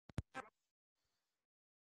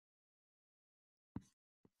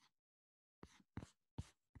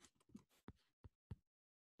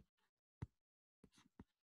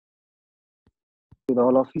with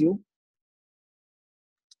all of you.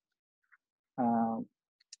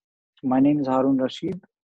 My name is Haroon Rashid,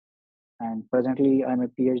 and presently I'm a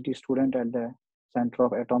PhD student at the Center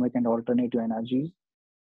of Atomic and Alternative Energies,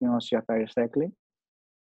 University of Saclay.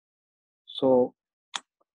 So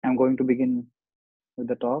I'm going to begin with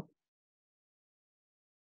the talk.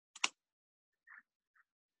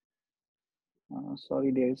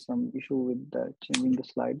 Sorry, there is some issue with changing the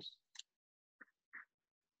slides.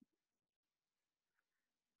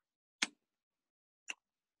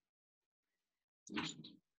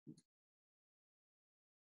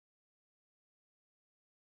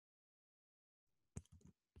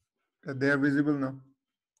 They are visible now.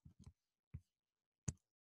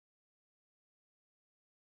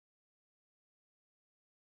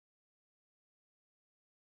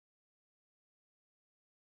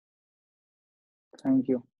 Thank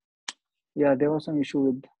you. Yeah, there was some issue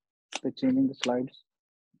with the changing the slides.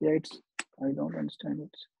 Yeah, I don't understand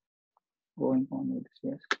what's going on with this.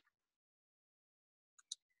 Yes.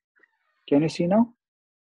 Can you see now?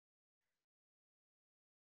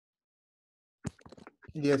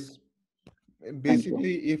 Yes.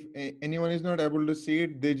 Basically, if anyone is not able to see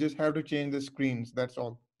it, they just have to change the screens. That's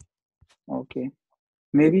all. Okay.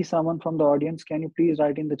 Maybe someone from the audience, can you please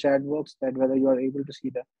write in the chat box that whether you are able to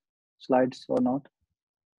see the slides or not?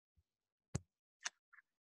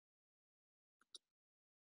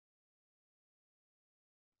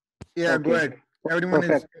 Yeah, Okay. go ahead. Everyone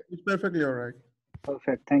Perfect. is perfectly all right.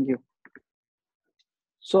 Perfect. Thank you.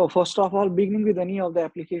 So first of all, beginning with any of the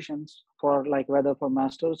applications for whether for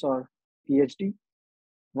master's or PhD,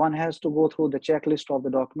 one has to go through the checklist of the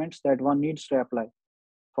documents that one needs to apply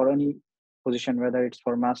for any position, whether it's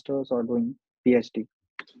for master's or doing PhD.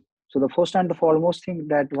 So the first and the foremost thing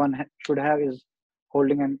that one should have is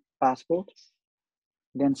holding a passport,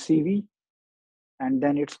 then CV, and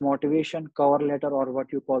then its motivation, cover letter, or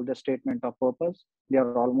what you call the statement of purpose. They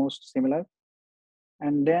are almost similar.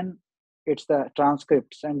 And then it's the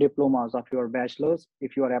transcripts and diplomas of your bachelor's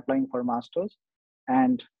if you are applying for master's,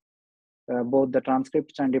 and both the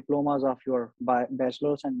transcripts and diplomas of your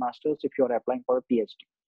bachelor's and master's if you are applying for a PhD.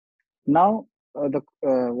 Now,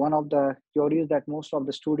 one of the theories that most of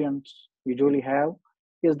the students usually have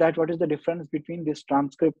is that what is the difference between this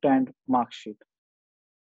transcript and mark sheet.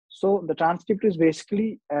 So the transcript is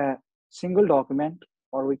basically a single document,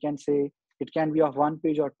 or we can say it can be of 1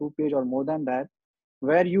 page or 2 page or more than that,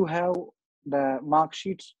 where you have the mark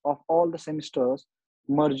sheets of all the semesters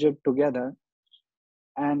merged together.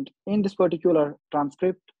 And in this particular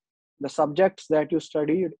transcript, the subjects that you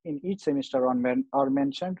studied in each semester are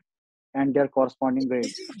mentioned and their corresponding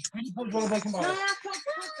grades.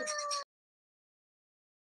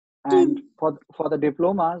 And for the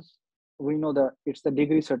diplomas, we know that it's the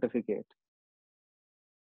degree certificate.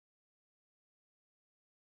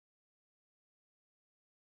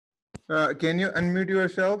 Can you unmute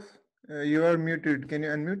yourself? You are muted. Can you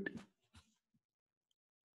unmute?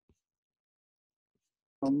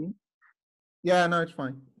 From me? Yeah, no, it's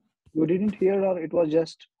fine. You didn't hear, or it was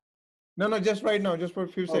just? No, just right now, just for a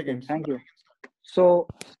few seconds. Thank you. So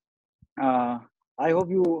I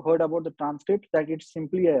hope you heard about the transcript, that it's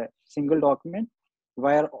simply a single document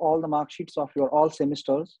where all the mark sheets of your all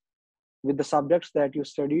semesters with the subjects that you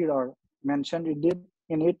studied or mentioned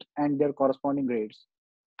in it and their corresponding grades.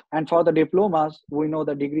 And for the diplomas, we know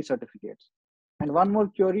the degree certificates. And one more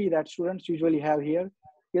query that students usually have here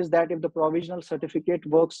is that if the provisional certificate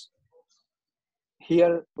works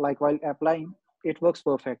here, like while applying, it works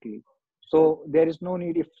perfectly. So there is no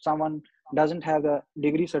need, if someone doesn't have a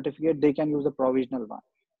degree certificate, they can use the provisional one.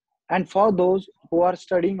 And for those who are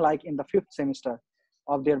studying like in the 5th semester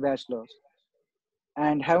of their bachelor's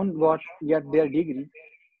and haven't got yet their degree,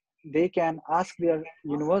 they can ask their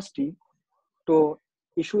university to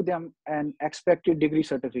issue them an expected degree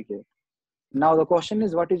certificate. Now the question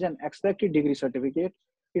is, what is an expected degree certificate?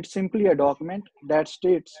 It's simply a document that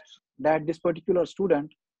states that this particular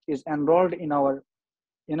student is enrolled in our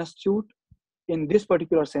institute in this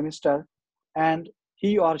particular semester, and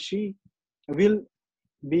he or she will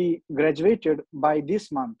be graduated by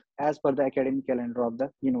this month as per the academic calendar of the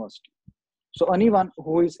university. So anyone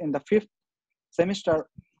who is in the 5th semester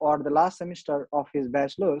or the last semester of his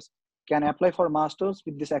bachelor's can apply for master's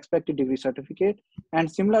with this expected degree certificate. And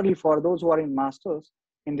similarly, for those who are in master's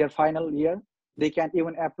in their final year, they can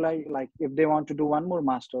even apply, like if they want to do one more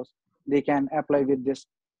master's, they can apply with this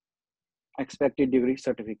expected degree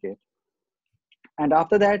certificate. And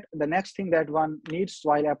after that, the next thing that one needs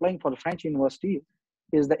while applying for the French university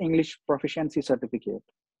is the English proficiency certificate.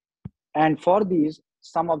 And for these,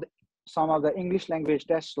 some of the English language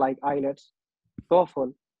tests like IELTS,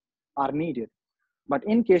 TOEFL are needed. But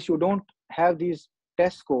in case you don't have these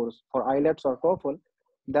test scores for IELTS or TOEFL,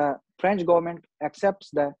 the French government accepts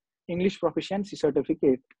the English proficiency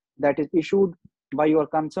certificate that is issued by your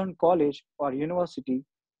concerned college or university,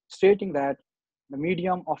 stating that the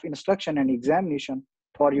medium of instruction and examination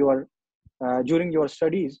for your during your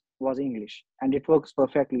studies was English, and it works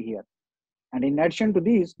perfectly here. And in addition to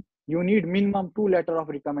these, you need minimum 2 letters of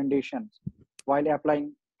recommendations while applying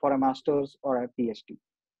for a master's or a PhD.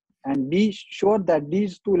 And be sure that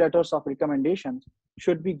these 2 letters of recommendations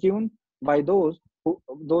should be given by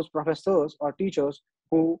those professors or teachers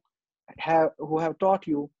who have taught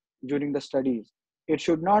you during the studies. It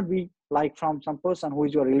should not be like from some person who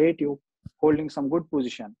is your relative holding some good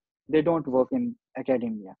position. They don't work in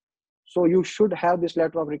academia. So you should have this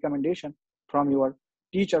letter of recommendation from your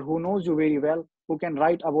teacher who knows you very well, who can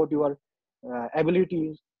write about your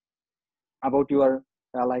abilities, about your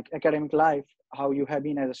like academic life, how you have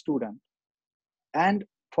been as a student. And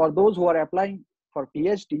for those who are applying for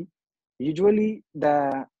PhD, usually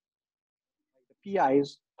the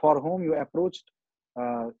PIs for whom you approached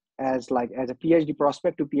as a PhD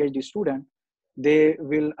prospective PhD student, they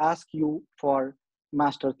will ask you for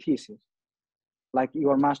master thesis, like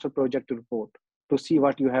your master project report, to see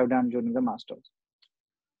what you have done during the masters.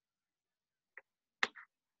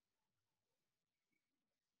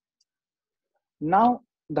 Now,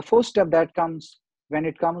 the first step that comes when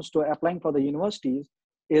it comes to applying for the universities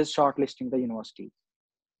is shortlisting the universities.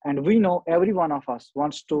 And we know every one of us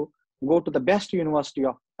wants to go to the best university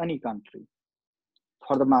of any country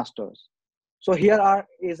for the masters. So here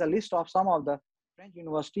is a list of some of the French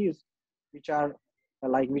universities which are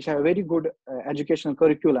which have a very good educational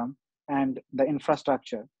curriculum and the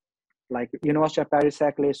infrastructure, like University of Paris,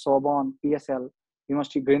 Saclay, Sorbonne, PSL,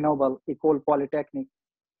 University of Grenoble, École Polytechnique,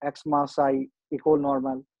 Aix-Marseille, École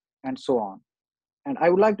Normale, and so on. And I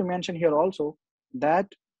would like to mention here also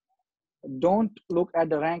that don't look at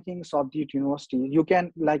the rankings of the universities. You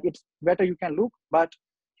can, like, it's better you can look, but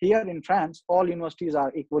here in France, all universities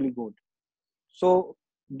are equally good. So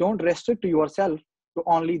don't restrict yourself to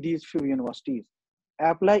only these few universities.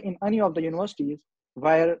 Apply in any of the universities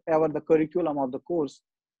wherever the curriculum of the course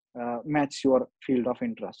matches your field of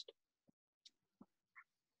interest.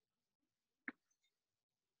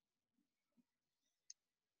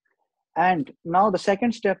 And now the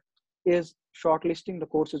second step is shortlisting the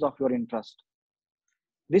courses of your interest.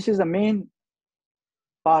 This is the main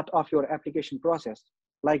part of your application process.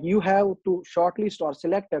 Like, you have to shortlist or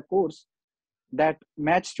select a course that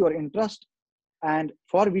matches your interest and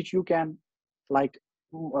for which you can write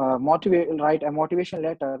a motivation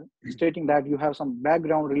letter stating that you have some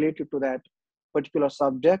background related to that particular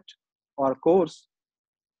subject or course,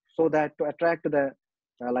 so that to attract the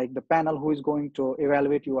the panel who is going to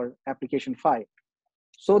evaluate your application file.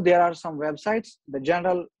 So there are some websites, the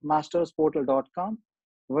generalmastersportal.com,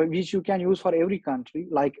 which you can use for every country.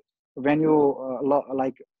 Like, when you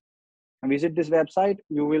visit this website,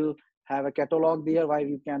 you will have a catalog there where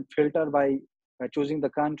you can filter by choosing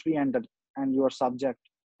the country and your subject,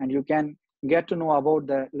 and you can get to know about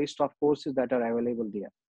the list of courses that are available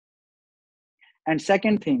there. And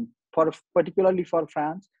second thing, particularly for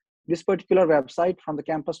France, this particular website from the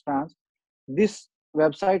Campus France, this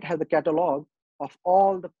website has the catalog of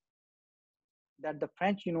all that the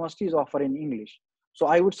French universities offer in English. So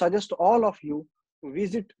I would suggest all of you to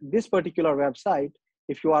visit this particular website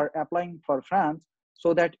if you are applying for France,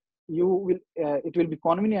 so that it will be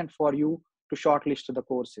convenient for you to shortlist the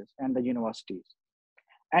courses and the universities.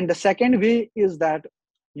 And the second way is that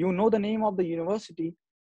you know the name of the university,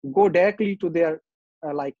 go directly to their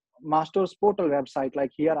master's portal website.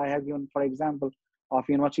 Like here I have given, for example, of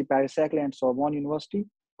University of Paris, Saclay, and Sorbonne University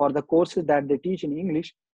for the courses that they teach in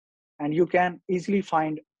English, and you can easily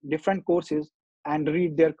find different courses and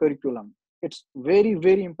read their curriculum. It's very,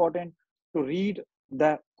 very important to read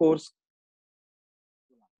the course,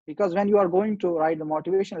 because when you are going to write the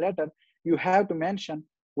motivation letter, you have to mention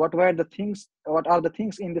what are the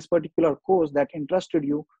things in this particular course that interested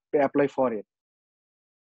you to apply for it.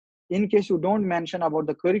 In case you don't mention about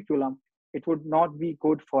the curriculum, it would not be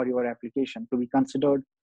good for your application to be considered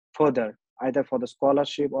further, either for the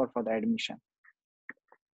scholarship or for the admission.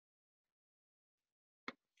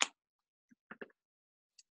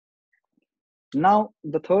 Now,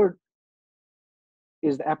 the third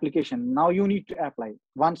is the application. Now you need to apply.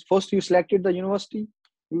 Once first you selected the university,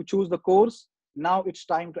 you choose the course, now it's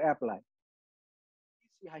time to apply.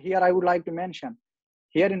 Here I would like to mention,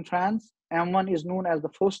 here in France, M1 is known as the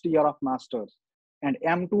first year of masters, and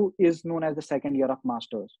M2 is known as the second year of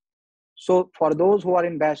masters. So for those who are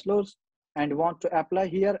in bachelor's and want to apply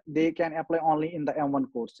here, they can apply only in the M1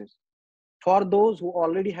 courses. For those who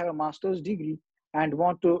already have a master's degree and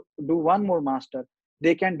want to do one more master,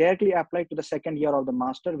 they can directly apply to the second year of the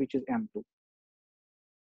master, which is M2.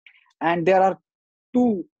 And there are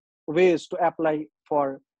two ways to apply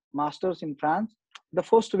for masters in France. The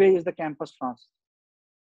first way is the Campus France.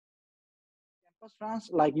 Campus France,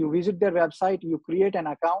 like you visit their website, you create an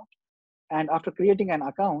account, and after creating an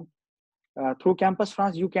account through Campus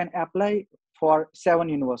France, you can apply for 7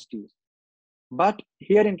 universities. But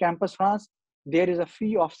here in Campus France, there is a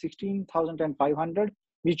fee of 16,500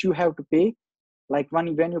 which you have to pay. Like when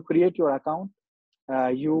you create your account,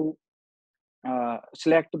 you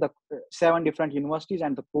select the 7 different universities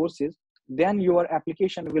and the courses. Then your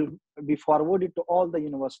application will be forwarded to all the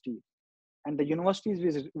universities, and the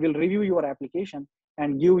universities will review your application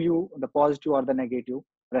and give you the positive or the negative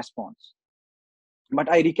response. But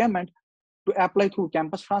I recommend to apply through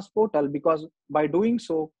Campus France portal, because by doing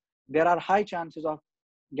so, there are high chances of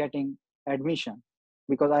getting admission,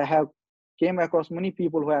 because I have came across many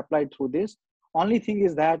people who applied through this. Only thing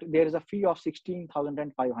is that there is a fee of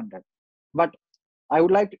 16,500. But I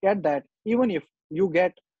would like to add that even if you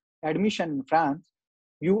get admission in France,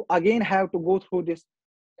 you again have to go through this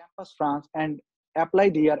Campus France and apply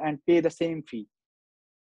there and pay the same fee.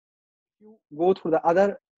 If you go through the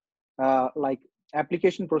other like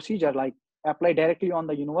application procedure, like apply directly on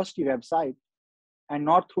the university website and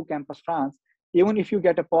not through Campus France, even if you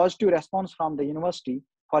get a positive response from the university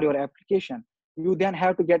for your application, you then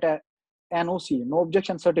have to get a NOC, no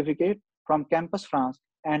objection certificate, from Campus France,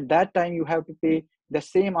 and that time you have to pay the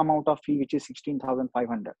same amount of fee, which is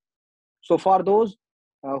 16,500. So for those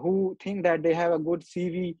who think that they have a good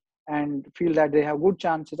CV and feel that they have good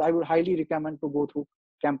chances, I would highly recommend to go through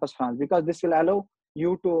Campus France, because this will allow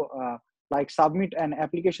you to like submit an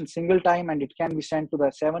application single time, and it can be sent to the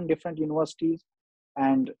 7 different universities,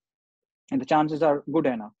 and the chances are good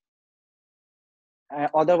enough.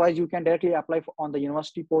 Otherwise, you can directly apply on the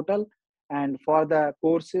university portal, and for the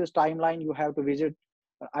courses timeline, you have to visit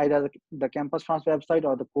either the Campus France website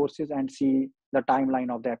or the courses and see the timeline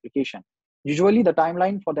of the application. Usually, the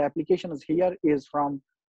timeline for the applications here is from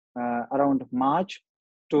around March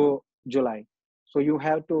to July. So you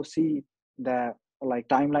have to see the like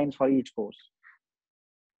timelines for each course.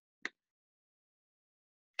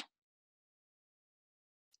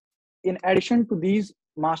 In addition to these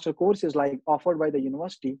master courses like offered by the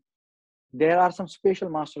university, there are some special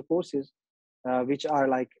master courses which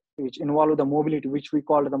involve the mobility, which we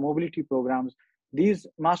call the mobility programs. These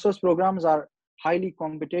master's programs are highly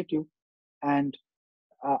competitive and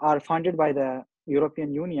are funded by the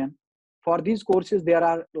European Union. For these courses, there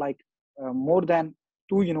are like more than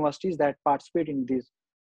 2 universities that participate in these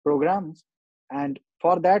programs. And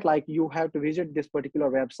for that, like you have to visit this particular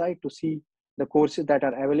website to see the courses that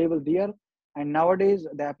are available there. And nowadays,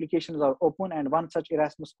 the applications are open. And one such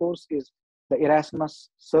Erasmus course is the Erasmus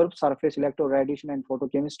SURF, Surface Electroradiation and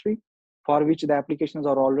Photochemistry, for which the applications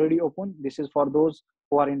are already open. This is for those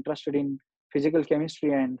who are interested in physical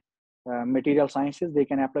chemistry and material sciences. They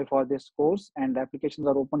can apply for this course, and the applications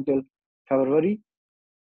are open till February.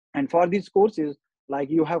 And for these courses, like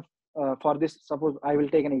you have for this, suppose I will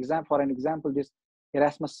take an example. For an example, this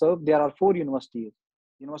Erasmus SURF, there are 4 universities: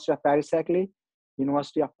 University of Paris Saclay,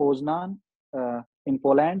 University of Poznan in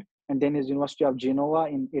Poland, and then is University of Genoa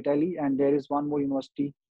in Italy, and there is one more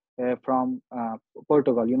university from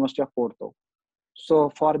Portugal, University of Porto.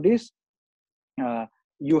 So for this,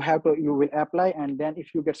 you will apply, and then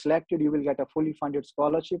if you get selected, you will get a fully funded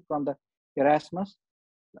scholarship from the Erasmus,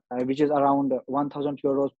 which is around 1,000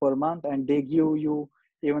 euros per month, and they give you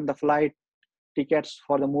even the flight tickets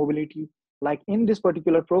for the mobility. Like in this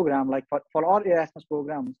particular program, like for all Erasmus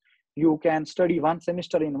programs, you can study 1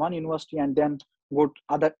 semester in one university and then go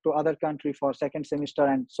to other country for 2nd semester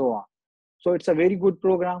and so on. So it's a very good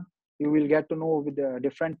program. You will get to know with the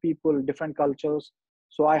different people, different cultures.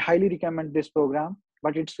 So I highly recommend this program,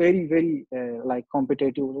 but it's very, very like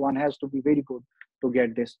competitive. One has to be very good to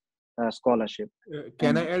get this scholarship.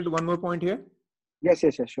 Can I add one more point here? Yes,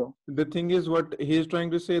 sure. The thing is, what he is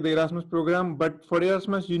trying to say, the Erasmus program, but for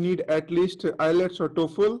Erasmus, you need at least IELTS or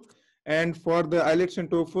TOEFL. And for the IELTS and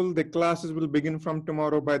TOEFL, the classes will begin from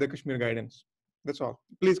tomorrow by the Kashmir Guidance. That's all.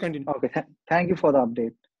 Please continue. Okay, thank you for the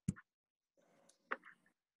update.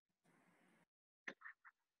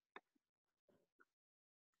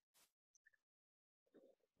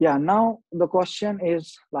 Yeah, now the question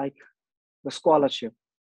is like the scholarship.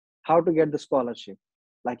 How to get the scholarship?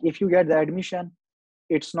 Like if you get the admission,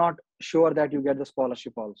 it's not sure that you get the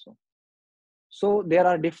scholarship also. So there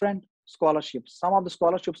are different scholarships. Some of the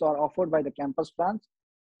scholarships are offered by the Campus France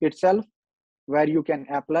itself, where you can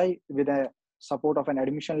apply with a support of an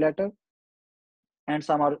admission letter. and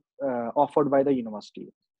some are offered by the university.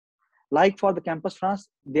 Like for the Campus France,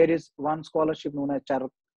 there is one scholarship known as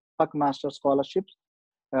Charpak Master Scholarships,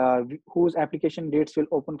 whose application dates will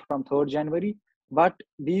open from 3rd January. But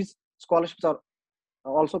these scholarships are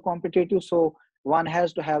also competitive, so one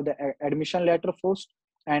has to have the admission letter first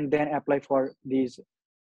and then apply for this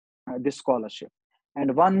scholarship.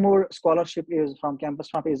 And one more scholarship is from Campus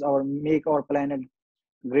France is our Make Our Planet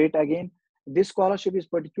Great Again. This scholarship is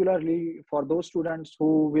particularly for those students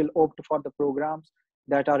who will opt for the programs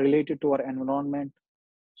that are related to our environment.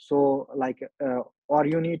 So like or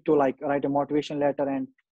you need to like write a motivation letter and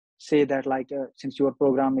say that like since your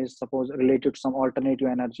program is suppose related to some alternative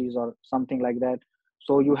energies or something like that,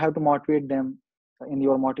 so you have to motivate them in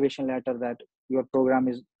your motivation letter that your program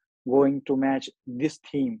is going to match this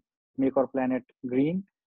theme, make our planet green,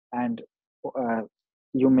 and uh,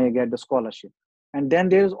 you may get the scholarship. And then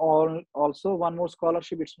there's also one more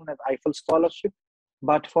scholarship, it's known as Eiffel Scholarship,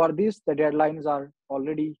 but for this the deadlines are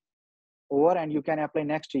already over and you can apply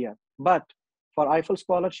next year. But for Eiffel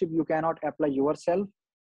Scholarship, you cannot apply yourself.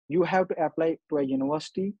 You have to apply to a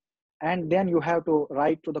university, and then you have to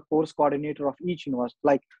write to the course coordinator of each university,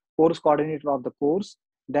 like course coordinator of the course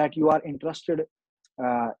that you are interested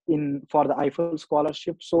in for the Eiffel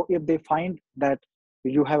Scholarship. So if they find that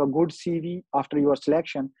you have a good CV after your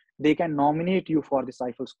selection, they can nominate you for this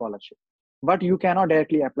Eiffel Scholarship. But you cannot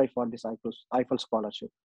directly apply for this Eiffel Scholarship.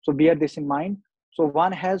 So bear this in mind. So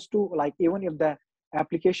one has to like, even if the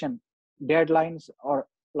application deadlines are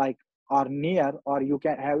like are near, or you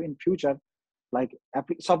can have in future, like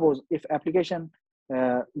suppose if application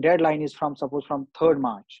deadline is from suppose from 3rd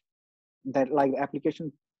March, that like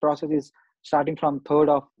application process is starting from 3rd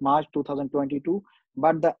of March 2022,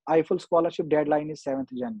 but the Eiffel Scholarship deadline is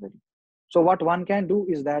 7th January. So what one can do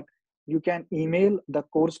is that you can email the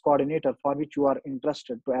course coordinator for which you are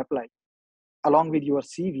interested to apply along with your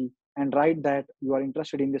CV and write that you are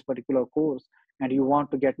interested in this particular course and you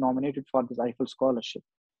want to get nominated for this Eiffel Scholarship.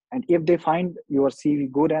 And if they find your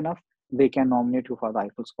CV good enough, they can nominate you for the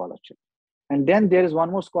Eiffel Scholarship. And then there is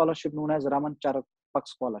one more scholarship known as Raman Charapak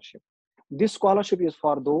Scholarship. This scholarship is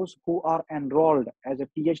for those who are enrolled as a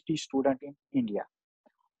PhD student in India.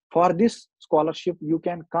 For this scholarship, you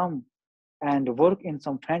can come and work in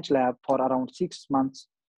some French lab for around 6 months.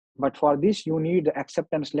 But for this, you need the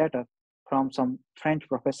acceptance letter from some French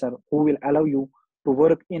professor who will allow you to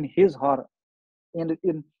work in his or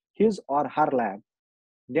her lab.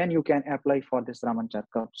 Then you can apply for this Raman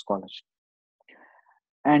Charkar Scholarship.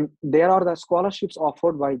 And there are the scholarships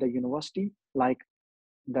offered by the university, like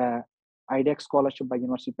the IDEX scholarship by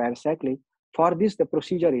University Paris Saclay. For this, the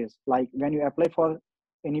procedure is like when you apply for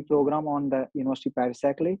any program on the University Paris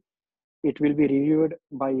Saclay, it will be reviewed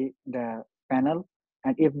by the panel.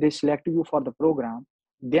 And if they select you for the program,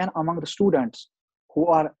 then among the students who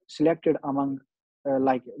are selected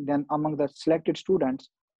then among the selected students,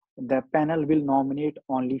 the panel will nominate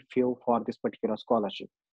only few for this particular scholarship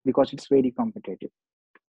because it's very competitive.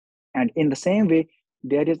 And in the same way,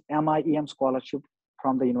 there is MIEM scholarship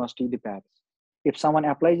from the University de Paris. If someone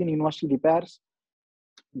applies in University de Paris,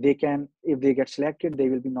 they can, if they get selected, they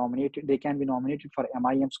will be nominated. They can be nominated for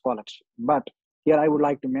MIEM scholarship. But here I would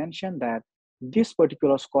like to mention that this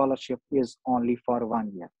particular scholarship is only for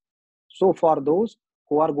 1 year. So for those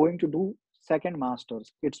who are going to do second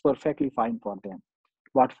masters, it's perfectly fine for them.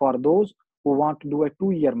 But for those who want to do a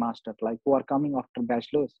 2-year master, like who are coming after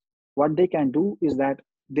bachelor's, what they can do is that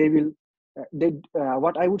they will,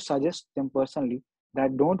 what I would suggest them personally,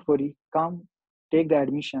 that don't worry, come take the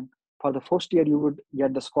admission. For the first year, you would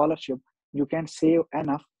get the scholarship. You can save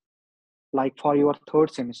enough like for your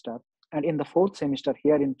 3rd semester. And in the 4th semester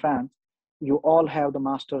here in France, you all have the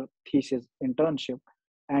master thesis internship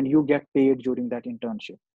and you get paid during that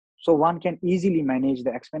internship. So one can easily manage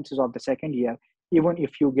the expenses of the 2nd year, even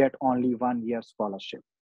if you get only 1 year scholarship.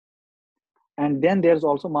 And then there's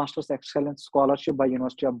also Master's Excellence Scholarship by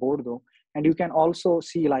University of Bordeaux. And you can also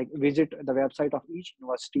see, like, visit the website of each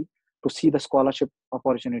university to see the scholarship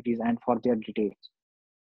opportunities and for their details.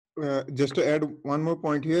 Just to add one more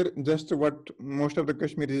point here, just what most of the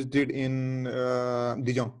Kashmiris did in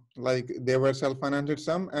Dijon, like they were self-financed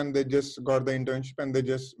some and they just got the internship and they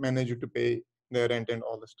just managed to pay their rent and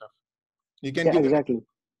all the stuff. You can give exactly.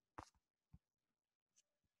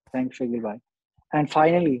 Thanks, Shagil Bhai. And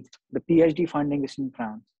finally, the PhD funding is in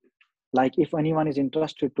France. Like if anyone is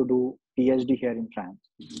interested to do PhD here in France,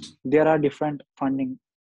 there are different funding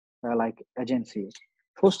like agencies.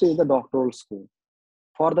 First is the doctoral school.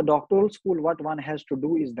 For the doctoral school, what one has to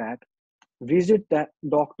do is that visit the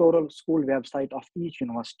doctoral school website of each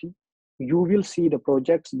university. You will see the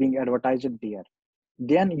projects being advertised there.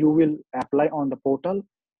 Then you will apply on the portal,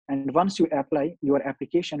 and once you apply, your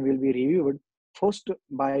application will be reviewed first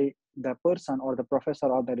by the person or the professor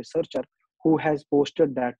or the researcher who has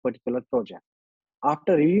posted that particular project.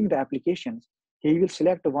 After reviewing the applications, he will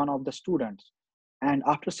select one of the students, and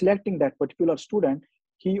after selecting that particular student,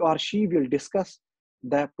 he or she will discuss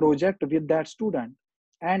the project with that student,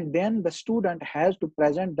 and then the student has to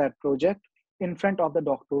present that project in front of the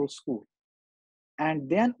doctoral school. And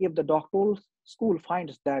then if the doctoral school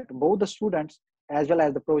finds that both the students as well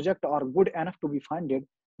as the project are good enough to be funded,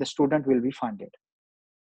 the student will be funded.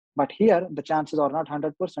 But here the chances are not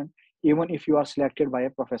 100%, even if you are selected by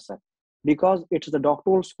a professor, because it's the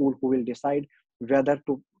doctoral school who will decide whether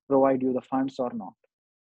to provide you the funds or not.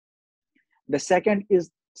 The second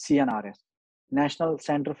is CNRS, National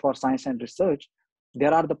Center for Science and Research.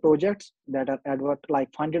 There are the projects that are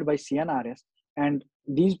funded by CNRS, and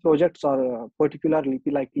these projects are particularly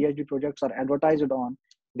like PhD projects are advertised on.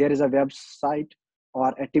 There is a website or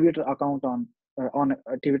a Twitter account on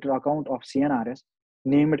a Twitter account of CNRS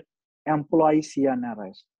named Employee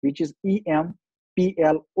CNRS, which is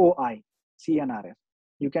EMPLOI CNRS.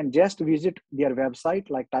 You can just visit their website,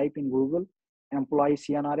 like type in Google Employee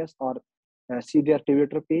CNRS, or see their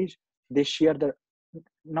Twitter page. They share the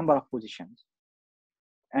number of positions.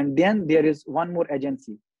 And then there is one more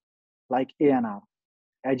agency like ANR,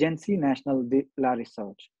 Agency National de la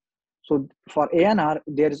Research. So for ANR,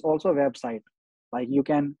 there is also a website. Like you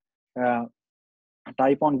can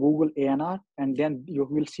type on Google ANR, and then you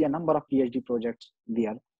will see a number of PhD projects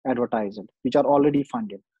there advertised, which are already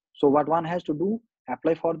funded. So what one has to do,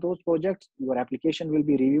 apply for those projects. Your application will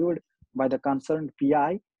be reviewed by the concerned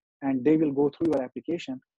PI, and they will go through your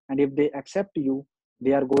application. And if they accept you,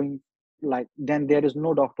 they are going then there is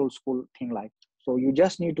no doctoral school thing like. So you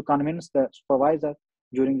just need to convince the supervisor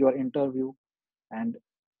during your interview, and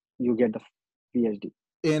you get the PhD.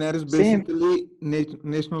 ANR is Same. basically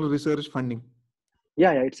national research funding.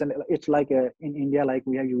 Yeah, it's like in India, like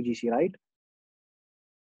we have UGC, right?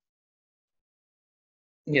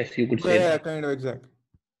 Yes, you could say Yeah, that. kind of exact.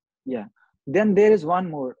 Yeah. Then there is one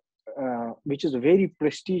more, which is a very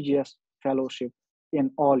prestigious fellowship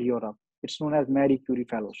in all Europe. It's known as Marie Curie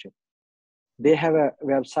Fellowship. They have a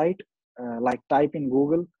website, like type in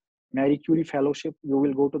Google Marie Curie Fellowship. You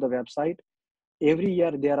will go to the website. Every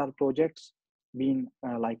year there are projects being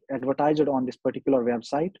advertised on this particular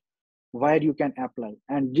website where you can apply.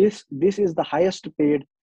 And this is the highest paid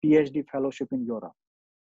PhD fellowship in Europe.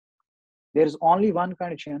 There is only one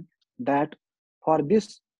condition, that for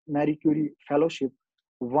this Marie Curie fellowship,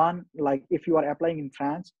 if you are applying in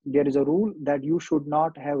France, there is a rule that you should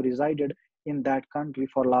not have resided in that country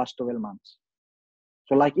for last 12 months.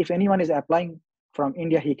 So like if anyone is applying from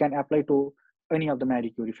India, he can apply to any of the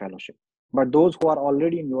Marie Curie fellowship. But those who are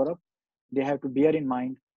already in Europe, they have to bear in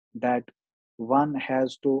mind that one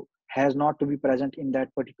has not to be present in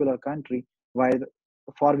that particular country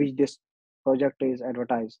for which this project is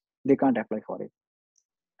advertised. They can't apply for it.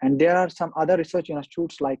 And there are some other research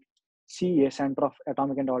institutes like CEA, Center of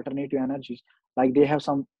Atomic and Alternative Energies. Like they have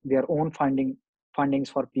their own fundings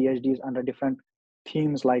for PhDs under different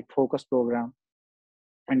themes like focus program.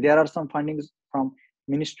 And there are some fundings from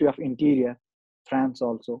Ministry of Interior, France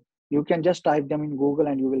also. You can just type them in Google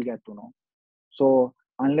and you will get to know. So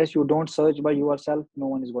unless you don't search by yourself, no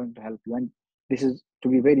one is going to help you. And this is to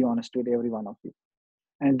be very honest with every one of you.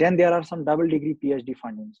 And then there are some double degree PhD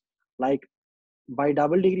fundings. Like by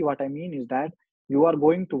double degree, what I mean is that you are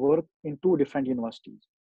going to work in 2 different universities,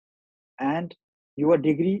 and your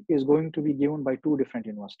degree is going to be given by 2 different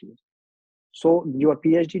universities. So your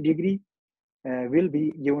PhD degree will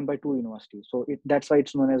be given by 2 universities. So that's why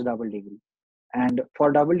it's known as double degree. And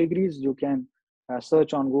for double degrees, you can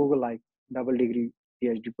search on Google like double degree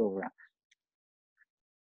PhD program.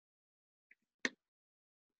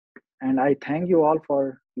 And I thank you all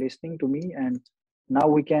for listening to me. And now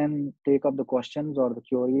we can take up the questions or the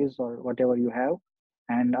queries or whatever you have.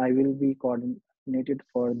 And I will be coordinated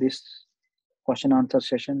for this question answer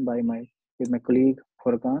session with my colleague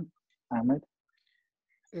Furkan Ahmed.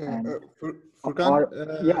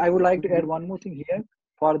 I would like to add one more thing here.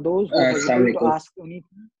 For those who hesitate to ask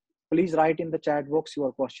anything, please write in the chat box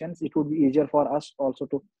your questions. It would be easier for us also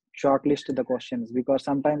to shortlist the questions, because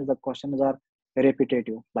sometimes the questions are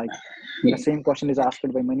repetitive, like the same question is asked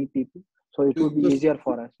by many people. So it would be easier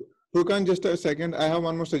for us. Furkan, just a second. I have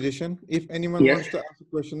one more suggestion. If anyone wants to ask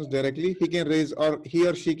questions directly, he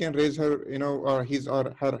or she can raise her, or his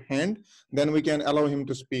or her hand. Then we can allow him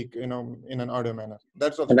to speak, in an audio manner.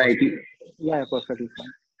 That's also right. possible. Yeah, perfectly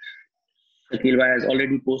fine. Saclay has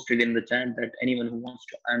already posted in the chat that anyone who wants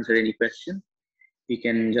to answer any question, he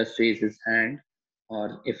can just raise his hand.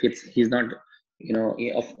 or if he's not, or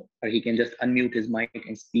he can just unmute his mic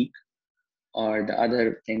and speak, or the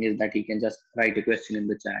other thing is that he can just write a question in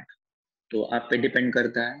the chat. तो आप पे depend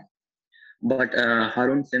करता है. But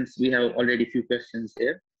Harun, since we have already few questions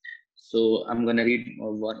here, so I'm gonna read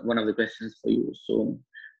one of the questions for you. So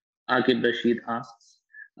Akib Rashid asks,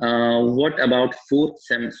 what about fourth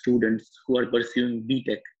sem students who are pursuing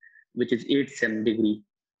BTech, which is 8th sem degree?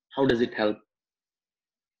 How does it help?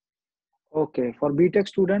 Okay, for BTech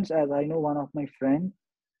students, as I know one of my friend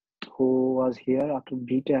who was here after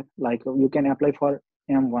BTech, like you can apply for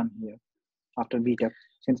M1 here after BTech,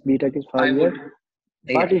 since BTech is 5 years.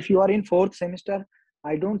 But if you are in 4th semester,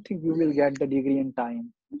 I don't think you will get the degree in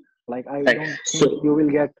time. Like I don't think you will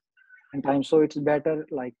get in time. So it's better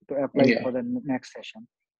like to apply for the next session.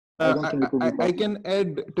 I don't think it will be possible. I can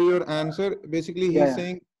add to your answer. Basically, he's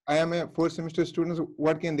saying, I am a 4th semester student. So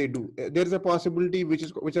what can they do? There's a possibility which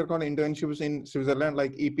are called internships in Switzerland,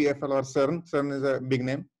 like EPFL or CERN. CERN is a big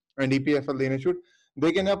name, and EPFL the institute.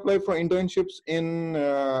 They can apply for internships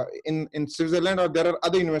in Switzerland, or there are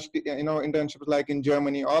other university internships like in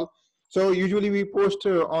Germany. All. So usually we post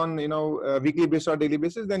on weekly basis or daily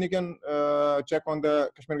basis. Then you can check on the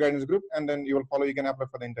Kashmir Guidance group, and then you will follow. You can apply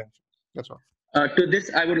for the internship. That's all. To this,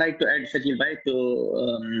 I would like to add, Shakil bhai, to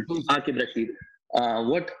Akib Rashid.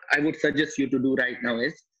 What I would suggest you to do right now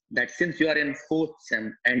is that since you are in 4th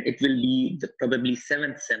sem, and it will be probably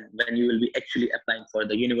 7th sem when you will be actually applying for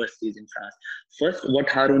the universities in France. First, what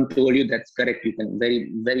Haroon told you, that's correct. You can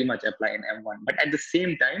very, very much apply in M1. But at the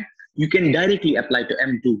same time, you can directly apply to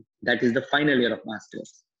M2. That is the final year of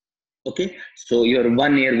Masters. Okay? So your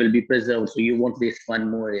 1 year will be preserved, so you won't waste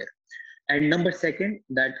 1 more year. And number second,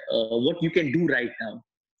 that what you can do right now,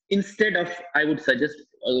 instead of, I would suggest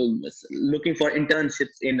looking for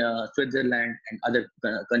internships in Switzerland and other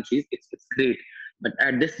countries, it's great. But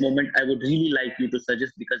at this moment, I would really like you to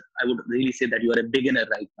suggest, because I would really say that you are a beginner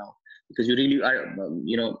right now, because you really are,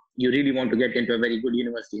 you really want to get into a very good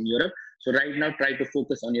university in Europe. So right now, try to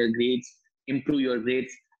focus on your grades, improve your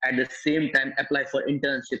grades. At the same time, apply for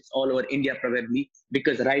internships all over India probably,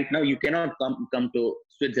 because right now you cannot come to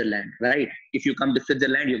Switzerland, right? If you come to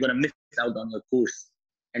Switzerland, you're going to miss out on your course,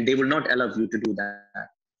 and they will not allow you to do that.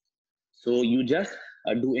 So you just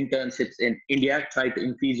do internships in India, try to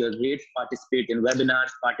increase your grades, participate in webinars,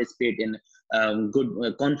 participate in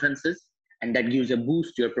good conferences, and that gives a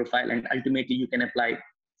boost to your profile, and ultimately you can apply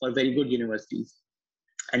for very good universities,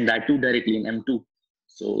 and that too directly in M2.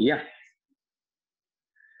 So yeah.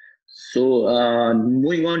 So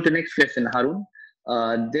moving on to next question, Haroon.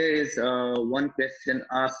 There is one question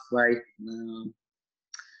asked by,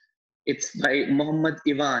 it's by Muhammad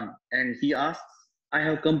Ivan, and he asks, I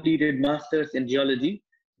have completed Masters in Geology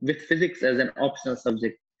with Physics as an optional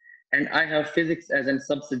subject, and I have Physics as a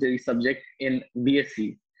subsidiary subject in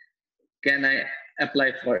BSc. Can I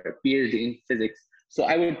apply for a PhD in Physics? So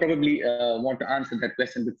I would probably want to answer that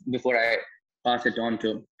question before I pass it on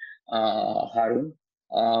to Haroon.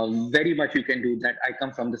 Very much you can do that. I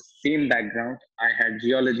come from the same background. I had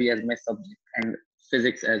geology as my subject and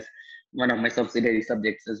physics as one of my subsidiary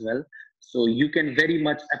subjects as well. So you can very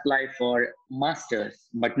much apply for masters,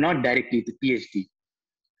 but not directly to PhD.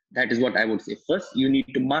 That is what I would say. First, you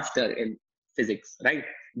need to master in physics, right?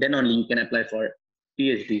 Then only you can apply for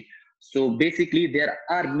PhD. So basically, there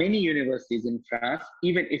are many universities in France,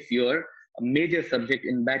 even if your major subject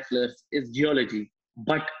in bachelor's is geology,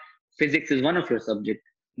 but physics is one of your subject,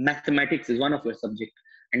 mathematics is one of your subject,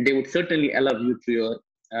 and they would certainly allow you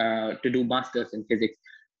to do masters in physics.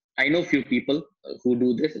 I know few people who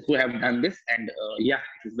do this, who have done this, and yeah,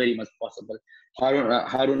 it is very much possible.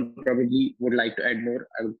 Haroon probably would like to add more.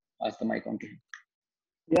 I will pass the mic on to him.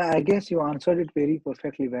 Yeah, I guess you answered it very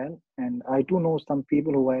perfectly well. And I do know some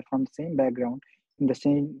people who are from the same background in the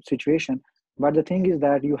same situation. But the thing is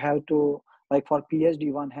that you have to, like for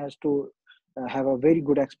PhD, one has to have a very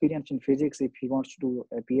good experience in physics if he wants to do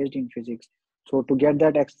a PhD in physics. So to get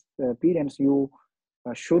that experience, you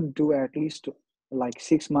should do at least like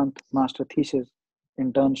 6-month master thesis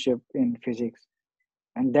internship in physics.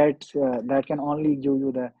 And that can only give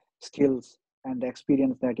you the skills and the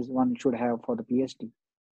experience that is one should have for the PhD.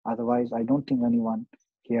 Otherwise, I don't think anyone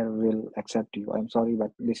here will accept you. I'm sorry, but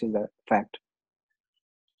this is the fact.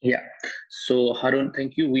 Yeah. So Haroon,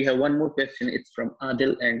 thank you. We have one more question. It's from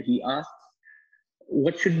Adil, and he asks,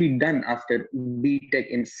 what should be done after BTech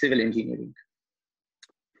in civil engineering?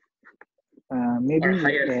 Maybe or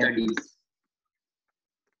higher studies?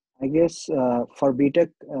 I guess for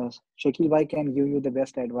BTech, Shakil Bhai can give you the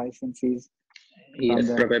best advice since he's from Yes,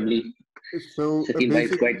 the. probably. So Shakil bhai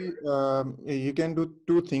is quite. basically, you can do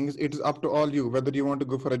two things. It is up to all you whether you want to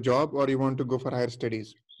go for a job or you want to go for higher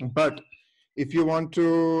studies. But if you want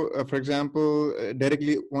to, for example,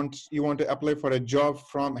 directly once you want to apply for a job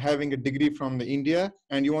from having a degree from the India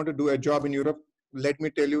and you want to do a job in Europe, let me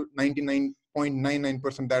tell you,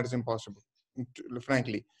 99.99% that is impossible,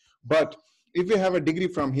 frankly. But if you have a degree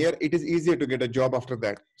from here, it is easier to get a job after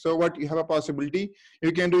that. So what you have a possibility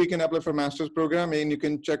you can do, you can apply for master's program and you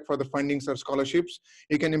can check for the fundings or scholarships.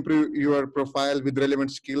 You can improve your profile with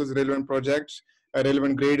relevant skills, relevant projects,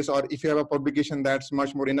 relevant grades, or if you have a publication, that's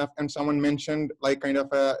much more enough. And someone mentioned like kind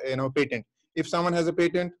of a patent. If someone has a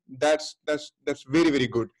patent, that's very, very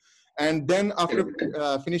good. And then after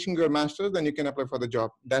finishing your master's, then you can apply for the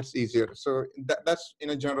job. That's easier. So that's in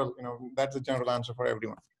a general, that's a general answer for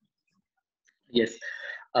everyone. Yes.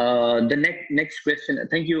 The next question.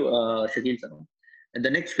 Thank you, Shakil sir. And the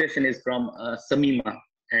next question is from Samima,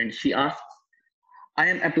 and she asks, I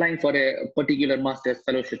am applying for a particular master's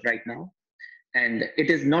fellowship right now, and it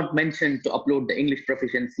is not mentioned to upload the English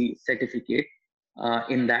proficiency certificate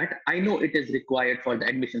in that. I know it is required for the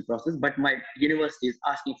admission process, but my university is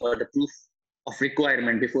asking for the proof of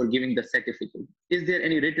requirement before giving the certificate. Is there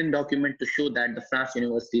any written document to show that the France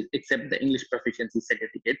universities accept the English proficiency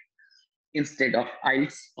certificate instead of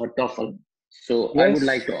IELTS or TOEFL? So I would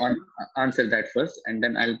like Yes. to answer that first, and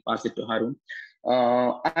then I'll pass it to Haroon.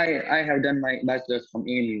 I have done my bachelor's from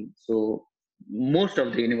AMU, so most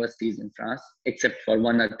of the universities in France, except for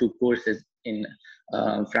one or two courses in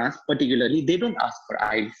France, particularly, they don't ask for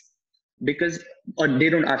IELTS because, or they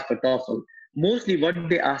don't ask for TOEFL. Mostly, what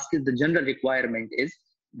they ask is the general requirement is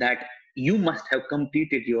that you must have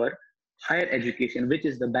completed your higher education, which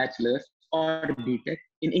is the bachelor's or BTech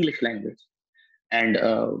in English language. And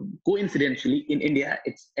coincidentally, in India,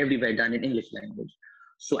 it's everywhere done in English language.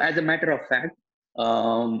 So as a matter of fact,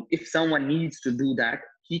 if someone needs to do that,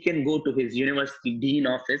 he can go to his university dean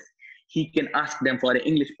office. He can ask them for an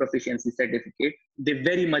English proficiency certificate. They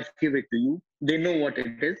very much give it to you. They know what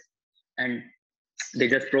it is, and they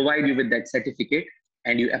just provide you with that certificate,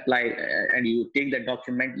 and you apply and you take that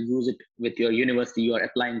document, use it with your university you are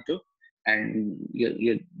applying to, and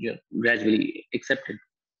you're gradually accepted.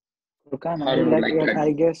 Furkan, I would Harun would like like to to add,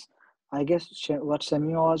 add. I guess what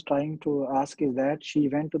Samia was trying to ask is that she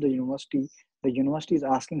went to the university. The university is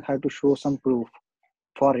asking her to show some proof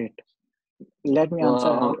for it. Let me answer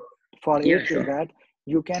her. Uh, For yeah, it is sure. that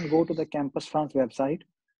you can go to the Campus France website.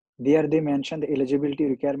 There they mention the eligibility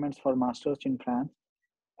requirements for masters in France,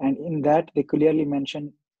 and in that they clearly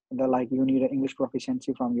mention the like you need an English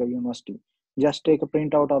proficiency from your university. Just take a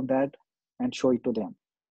printout of that and show it to them.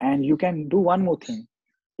 And you can do one more thing.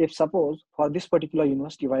 If suppose for this particular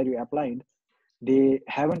university where you applied, they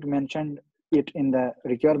haven't mentioned it in the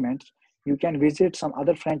requirements, you can visit some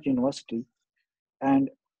other French university and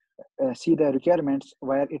see the requirements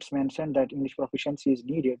where it's mentioned that English proficiency is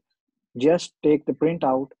needed. Just take the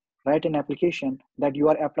printout, write an application that you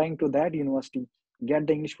are applying to that university, get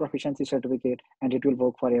the English proficiency certificate, and it will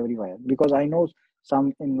work for everywhere. Because I know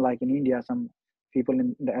some in like in India, some people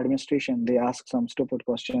in the administration, they ask some stupid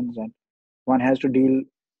questions and one has to deal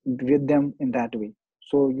with them in that way.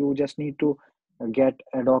 So you just need to get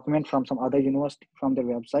a document from some other university, from the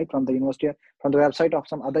website, from the university, from the website of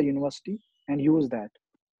some other university, and use that.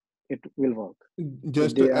 It will work if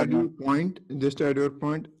Just they to are add not. your point,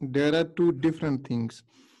 there are two different things.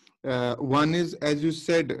 One is, as you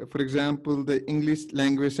said, for example, the English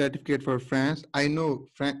language certificate for France. I know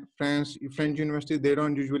French universities, they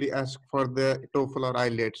don't usually ask for the TOEFL or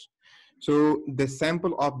IELTS. So the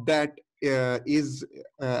sample of that is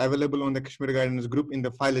available on the Kashmir Guidance group in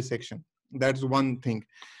the file section. That's one thing.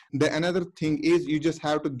 The another thing is you just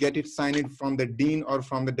have to get it signed from the dean or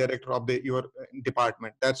from the director of your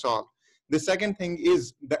department. That's all. The second thing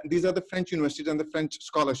is that these are the French universities and the French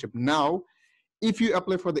scholarship. Now, if you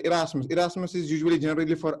apply for the Erasmus is usually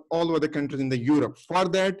generally for all other countries in the Europe. For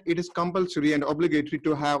that, it is compulsory and obligatory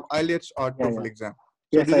to have IELTS or Yeah, TOEFL yeah. exam.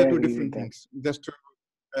 So Yes, these I are two agree with different that. things, just to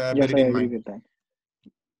bear Yes, it I in agree mind. with that.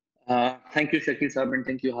 Thank you, Shakil Saab, and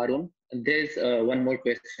thank you, Harun. There's one more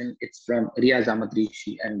question. It's from Riaz Ahmad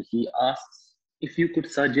Rishi, and he asks if you could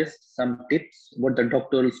suggest some tips what the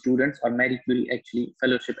doctoral students or Marie Curie actually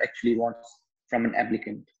fellowship actually wants from an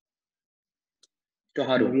applicant. To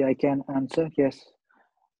Harun. Maybe I can answer. Yes.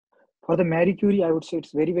 For the Marie Curie, I would say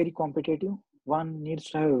it's very, very competitive. One needs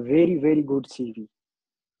to have a very, very good CV.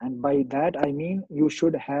 And by that, I mean you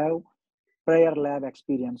should have prior lab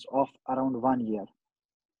experience of around 1 year.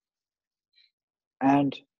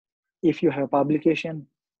 And if you have publication,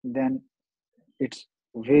 then it's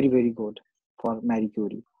very, very good for Marie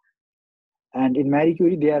Curie. And in Marie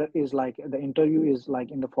Curie, there is like the interview is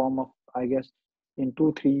like in the form of, I guess, in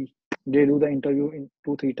 2, 3, they do the interview in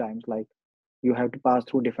 2, 3 times. Like you have to pass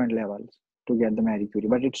through different levels to get the Marie Curie,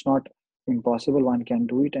 but it's not impossible. One can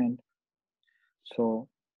do it. And so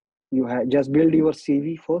you have just build your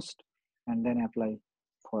CV first and then apply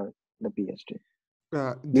for the PhD.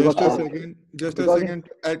 Because Just a second. Just a because in second.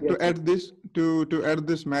 To yes, add this to add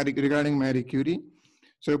this regarding Marie Curie.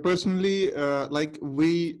 So personally, like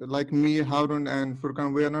me, Haroon and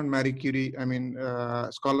Furkan, we are not Marie Curie. I mean,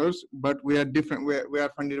 scholars, but we are different. We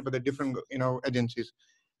are funded by the different agencies.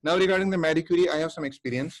 Now regarding the Marie Curie, I have some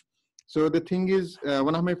experience. So the thing is,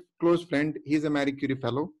 one of my close friend, he's a Marie Curie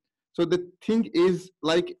fellow. So the thing is,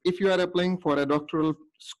 like, if you are applying for a doctoral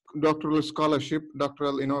scholarship,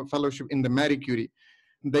 doctoral fellowship in the Marie Curie,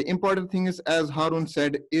 the important thing is, as Haroon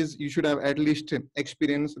said, is you should have at least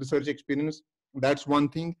experience, research experience. That's one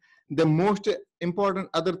thing. The most important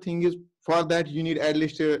other thing is, for that you need at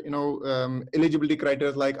least eligibility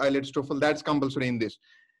criteria like IELTS, TOEFL. That's compulsory in this.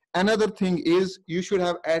 Another thing is you should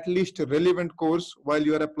have at least a relevant course while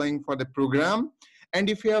you are applying for the program. And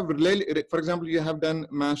if you have, for example, you have done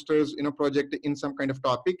master's project in some kind of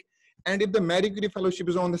topic, and if the Marie Curie fellowship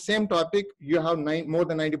is on the same topic, you have more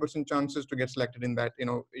than 90% chances to get selected in that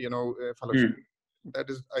fellowship. That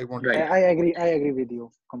is, I want Right. I agree with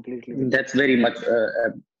you completely. That's very much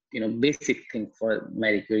basic thing for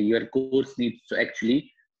Marie Curie. Your course needs to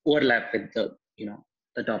actually overlap with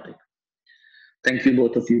the topic. Thank you,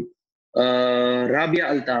 both of you. Rabia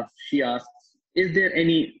Altaf, she asks, is there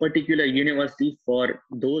any particular university for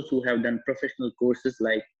those who have done professional courses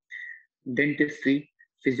like dentistry,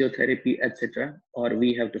 physiotherapy, etc., or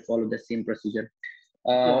we have to follow the same procedure?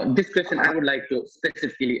 This question I would like to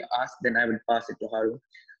specifically ask, then I will pass it to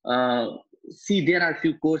Haroon. See, there are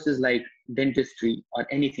few courses like dentistry or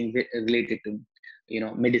anything related to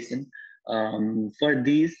medicine. For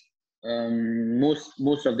these,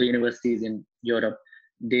 most of the universities in Europe,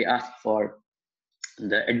 they ask for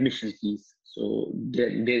the admission fees. So there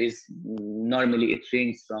is normally it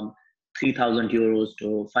ranges from 3,000 euros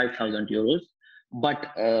to 5,000 euros.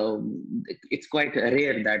 But it's quite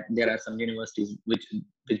rare that there are some universities which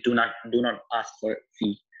do not ask for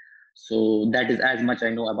fee. So that is as much I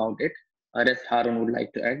know about it. Rest Haroon would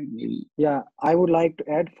like to add, maybe. Yeah, I would like to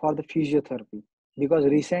add for the physiotherapy, because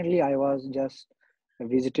recently I was just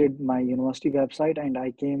visited my university website and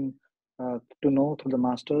I came to know through the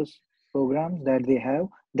master's programs that they have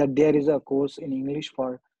that there is a course in English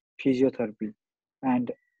for physiotherapy,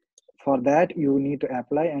 and for that you need to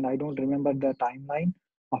apply, and I don't remember the timeline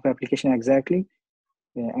of application exactly.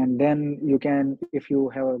 And then you can, if you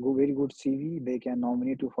have a very good CV, they can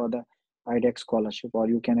nominate you for the IDEX scholarship, or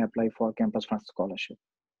you can apply for campus first scholarship.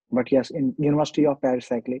 But yes, in University of Paris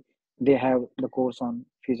Saclay, they have the course on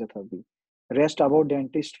physiotherapy. Rest about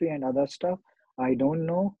dentistry and other stuff, I don't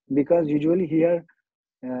know, because usually here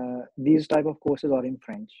these type of courses are in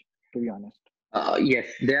French, to be honest. Yes,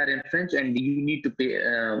 they are in French, and you need to pay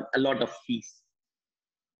a lot of fees.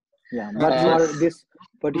 Yeah, but for this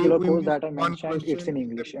particular we course missed that I one mentioned, it's question in in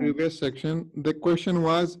the English. previous section. The question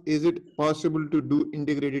was, is it possible to do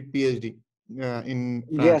integrated PhD in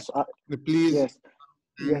France? Please,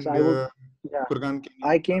 Yes, and I would. Yeah, Furkan, can you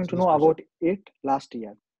I came answer to this know question? about it last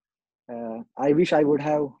year. I wish I would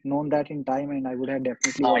have known that in time, and I would have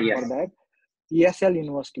definitely worked Yes. for that. PSL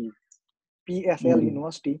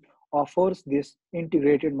University offers this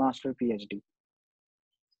integrated master PhD,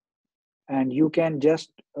 and you can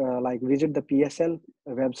just like visit the PSL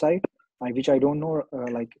website, which I don't know.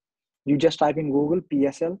 Like you just type in Google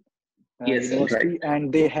PSL University, Right.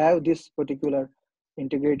 and they have this particular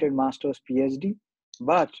integrated master's PhD,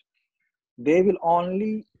 but they will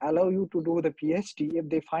only allow you to do the PhD if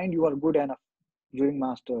they find you are good enough during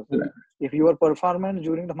masters. If your performance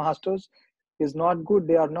during the masters is not good,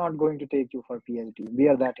 they are not going to take you for PhD.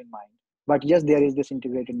 Bear that in mind. But yes, there is this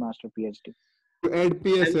integrated master PhD. To add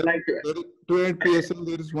PSL, like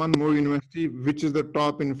there is one more university which is the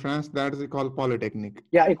top in France. That is called Polytechnic.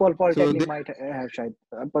 Yeah, École Polytechnic So might have tried.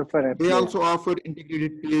 Perhaps, they yeah. also offer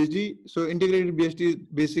integrated PhD. So integrated PhD,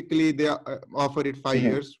 basically they offer it 5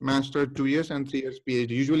 years, master 2 years, and 3 years PhD.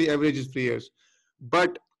 Usually average is 3 years.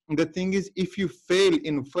 But the thing is, if you fail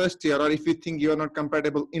in first year, or if you think you are not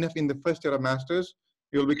compatible enough in the first year of masters,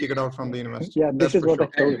 you'll be kicked out from the university. Yeah, this is what I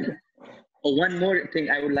told you. One more thing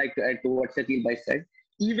I would like to add to what Saclay Bhai said.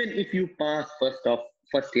 Even if you pass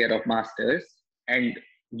first year of masters and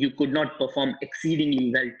you could not perform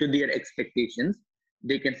exceedingly well to their expectations,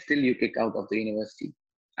 they can still you kick out of the university.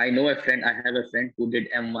 I have a friend who did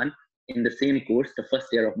M1 in the same course, the first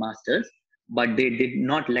year of masters, but they did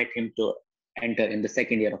not let him to enter in the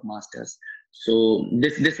second year of masters. So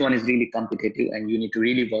this one is really competitive, and you need to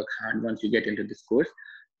really work hard once you get into this course.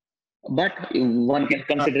 But one can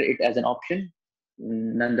consider it as an option,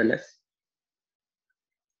 nonetheless.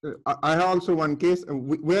 I have also one case.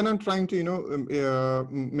 We're not trying to,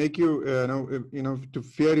 make you, to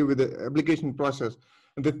fear you with the application process.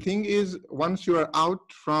 The thing is, once you are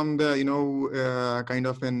out from the, kind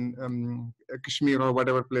of in Kashmir or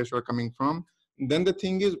whatever place you're coming from, then the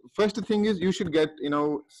thing is, first thing is you should get,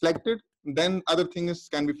 selected. Then other things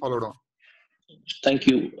can be followed on. Thank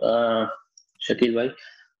you, Shakil bhai.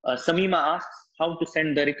 Samima asks how to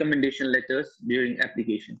send the recommendation letters during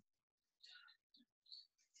application.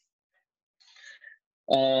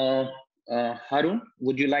 Haroon,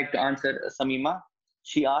 would you like to answer Samima?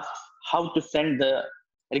 She asks how to send the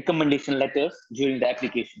recommendation letters during the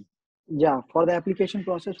application. Yeah, for the application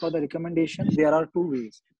process, for the recommendation, there are two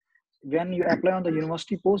ways. When you apply on the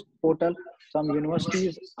university post portal, some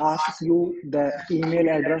universities ask you the email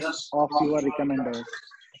address of your recommenders.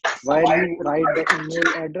 While you write the email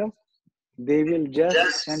address, they will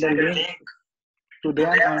just send a link to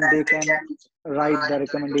them and they can write the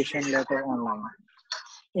recommendation letter online.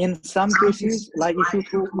 In some cases, like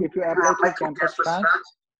if you apply through Campus France,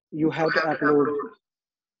 you have to upload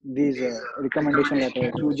these recommendation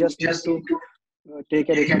letters. You just need to take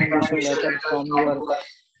a recommendation letter from your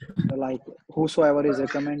like whosoever is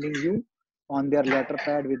recommending you on their letter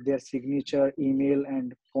pad with their signature, email,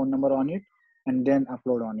 and phone number on it, and then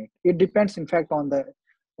upload on it. It depends, in fact, on the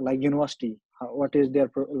like university. What is their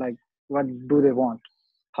like? What do they want?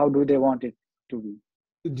 How do they want it to be?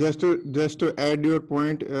 Just to add your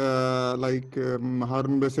point,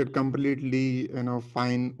 Haroon said, completely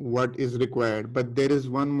fine what is required, but there is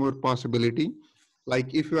one more possibility.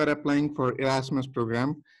 Like if you are applying for Erasmus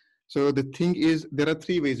program, so the thing is there are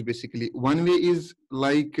three ways basically. One way is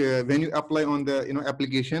like when you apply on the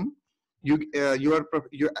application, you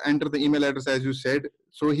enter the email address as you said,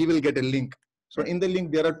 so he will get a link. So in the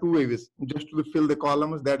link there are two ways, just to fill the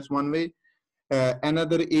columns. That's one way.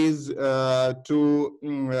 Another is to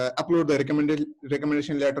upload the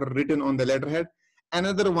recommendation letter written on the letterhead.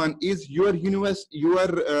 Another one is your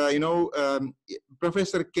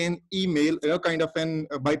professor can email, kind of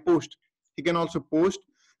by post. He can also post.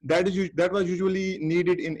 That was usually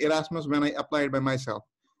needed in Erasmus when I applied by myself.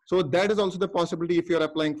 So that is also the possibility if you're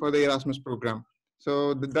applying for the Erasmus program.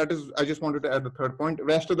 So that is, I just wanted to add the third point.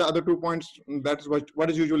 Rest of the other 2 points, that is what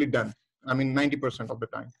is usually done. I mean, 90% of the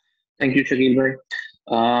time. Thank you, Shakil bhai.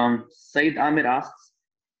 Said Amir asks,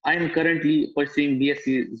 I am currently pursuing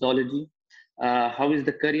BSc Zoology. How is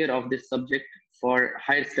the career of this subject for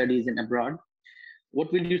higher studies in abroad? What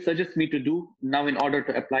will you suggest me to do now in order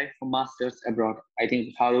to apply for masters abroad? I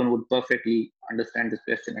think Haroon would perfectly understand this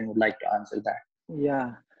question and would like to answer that.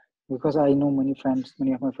 Yeah, because I know many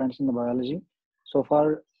of my friends in the biology. So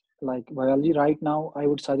far, like biology right now, I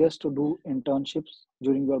would suggest to do internships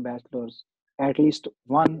during your bachelor's, at least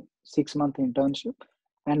 1 6-month internship,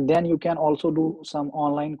 and then you can also do some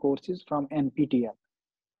online courses from NPTL.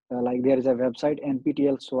 Like there is a website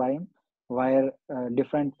NPTL Swayam where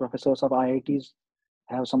different professors of IITs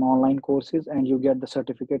have some online courses and you get the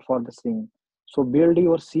certificate for the same. So build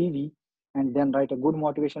your CV and then write a good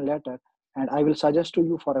motivation letter. And I will suggest to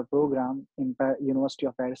you for a program in University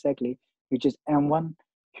of Paris Saclay, which is M1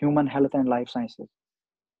 Human Health and Life Sciences.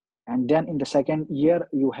 And then in the second year,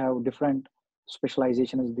 you have different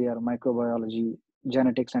specializations there: microbiology,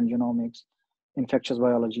 genetics and genomics, infectious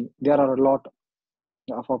biology. There are a lot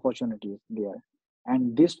of opportunities there.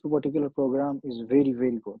 And this particular program is very,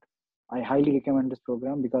 very good. I highly recommend this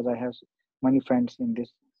program because I have many friends in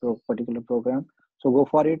this particular program. So go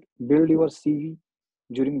for it, build your CV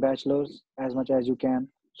during bachelor's as much as you can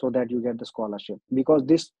so that you get the scholarship. Because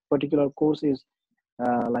this particular course is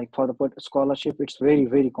like for the scholarship, it's very,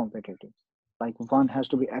 very competitive. Like one has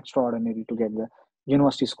to be extraordinary to get the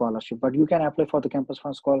university scholarship, but you can apply for the campus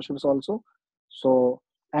fund scholarships also. So,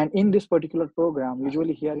 and in this particular program,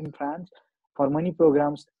 usually here in France, for many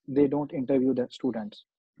programs, they don't interview the students.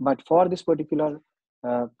 But for this particular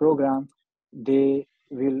program, they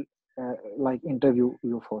will like interview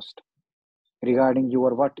you first regarding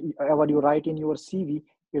your whatever you write in your CV.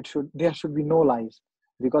 There should be no lies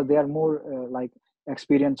because they are more like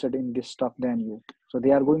experienced in this stuff than you. So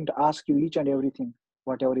they are going to ask you each and everything,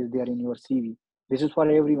 whatever is there in your CV. This is for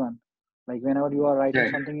everyone. Like whenever you are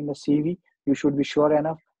writing something in the CV, you should be sure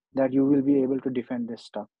enough that you will be able to defend this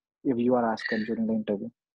stuff if you are asked during the interview.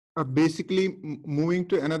 Basically, moving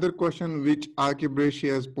to another question which Archie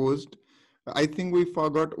has posed, I think we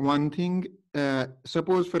forgot one thing.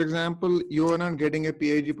 suppose, for example, you are not getting a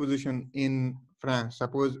PhD position in France.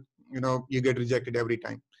 Suppose, you get rejected every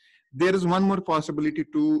time. There is one more possibility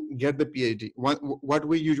to get the PhD. What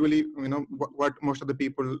we usually, what most of the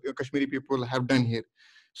people, Kashmiri people have done here.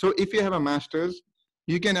 So if you have a master's,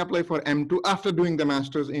 you can apply for M2 after doing the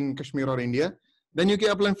master's in Kashmir or India. Then you can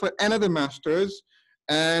apply for another master's.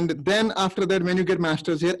 And then after that, when you get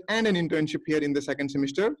master's here and an internship here in the second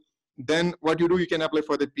semester, then what you do, you can apply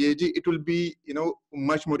for the PhD. It will be,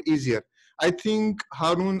 much more easier. I think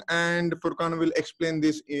Haroon and Furqan will explain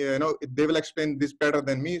this, they will explain this better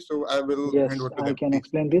than me. So I will hand Yes, over to I them, can please.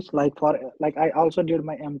 explain this. Like I also did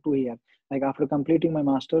my M2 here. Like after completing my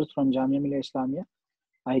masters from Jamia Millia Islamia,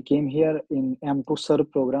 I came here in M2 SIR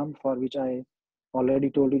program, for which I already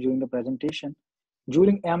told you during the presentation.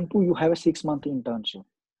 During M2, you have a 6-month internship.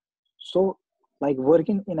 So like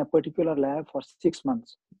working in a particular lab for 6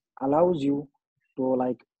 months allows you to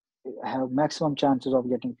like have maximum chances of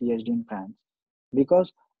getting PhD in France.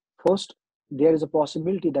 Because first, there is a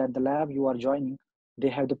possibility that the lab you are joining, they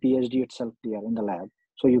have the PhD itself there in the lab.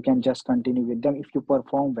 So you can just continue with them if you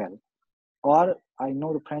perform well. Or I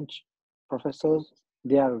know the French professors,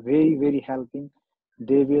 they are very, very helping.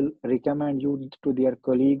 They will recommend you to their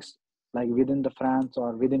colleagues like within the France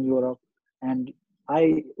or within Europe. And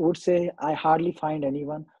I would say I hardly find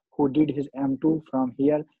anyone who did his M2 from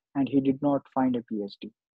here and he did not find a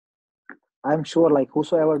PhD. I'm sure like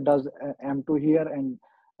whosoever does M2 here and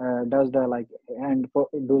does the like and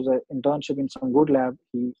does an internship in some good lab,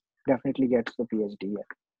 he definitely gets the PhD here.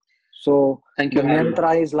 So Thank the you, Haroon.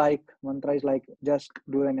 mantra is like just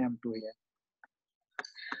do an M2 here.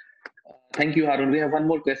 Thank you, Haroon. We have one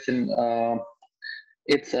more question.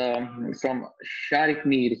 It's from Sharik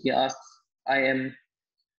Mir. He asks,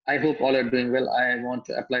 I hope all are doing well. I want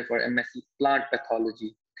to apply for MSc Plant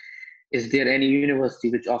Pathology. Is there any university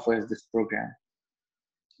which offers this program?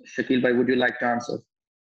 Shakil bhai, would you like to answer?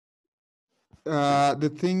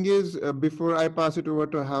 The thing is, before I pass it over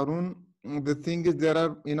to Haroon, the thing is there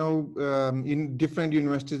are, in different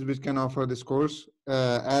universities which can offer this course.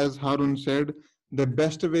 As Haroon said, the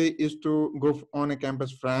best way is to go on a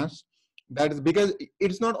campus France. That is because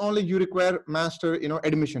it's not only you require master,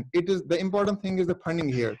 admission. It is the important thing is the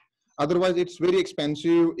funding here. Otherwise, it's very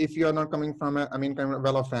expensive if you are not coming from kind of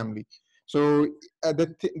well-off family. So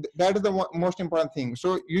that is the most important thing.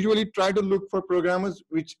 So usually try to look for programmers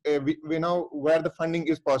which we know where the funding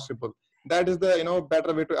is possible. That is the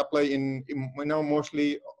better way to apply in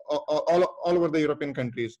mostly all over the European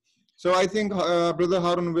countries. So I think Brother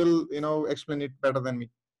Haroon will explain it better than me.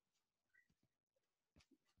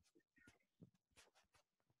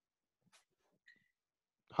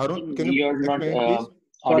 Haroon, can you You're not explain, please?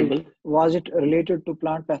 audible. Sorry, was it related to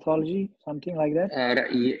plant pathology, something like that?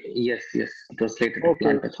 Yes, it was related to Okay,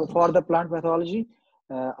 plant so pathology. for the plant pathology,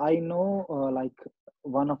 I know like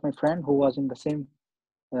one of my friend who was in the same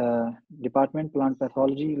department, plant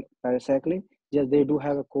pathology, Saclay. Yes, they do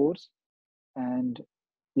have a course, and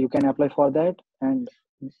you can apply for that, and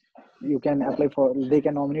you can apply for. They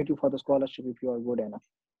can nominate you for the scholarship if you are good enough.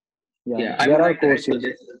 Yeah, I there would are like to add to courses.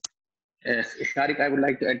 this. Yes, Sharik, I would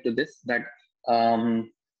like to add to this that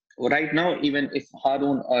right now, even if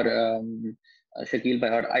Haroon or Shakil bhai,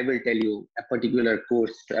 or I will tell you a particular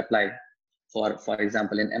course to apply for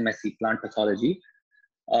example, in MSc Plant Pathology,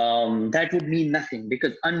 that would mean nothing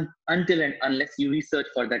because until and unless you research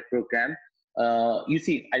for that program, you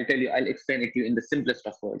see, I'll explain it to you in the simplest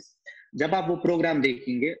of words. जब आप वो programme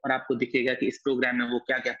देखेंगे और आपको दिखेगा कि इस programme में वो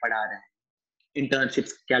क्या क्या पढ़ा रहे हैं,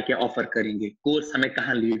 इंटर्नशिप्स क्या क्या ऑफर करेंगे, कोर्स हमें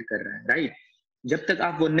कहाँ लीड कर रहा है, राइट? जब तक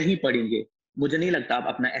आप वो नहीं पढ़ेंगे, मुझे नहीं लगता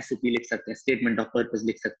आप अपना एसओपी लिख सकते हैं, स्टेटमेंट ऑफ पर्पस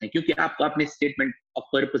लिख सकते हैं, क्योंकि आपको अपने स्टेटमेंट ऑफ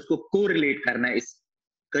पर्पस को कोरिलेट करना है इस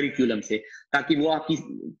करिकुलम से, ताकि वो आपकी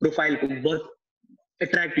प्रोफाइल को बहुत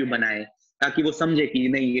अट्रैक्टिव बनाए, ताकि वो समझे कि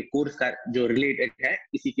नहीं ये कोर्स का जो रिलेटेड है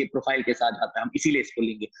इसी के प्रोफाइल के साथ आता है, हम इसीलिए इसको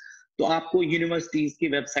लेंगे। तो आपको यूनिवर्सिटीज की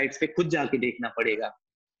वेबसाइट्स पे खुद जाके देखना पड़ेगा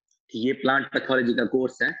कि ये प्लांट पैथोलॉजी का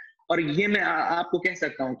कोर्स है, और ये मैं आपको कह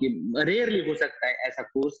सकता हूँ कि रेयरली हो सकता है ऐसा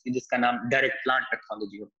कोर्स जिसका नाम डायरेक्ट प्लांट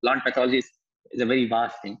पैथोलॉजी हो। Plant pathology is a very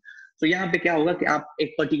vast thing. तो यहाँ पे क्या होगा कि आप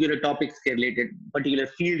एक पर्टिकुलर टॉपिक्स के रिलेटेड, पर्टिकुलर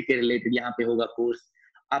फील्ड के रिलेटेड यहाँ पे होगा कोर्स,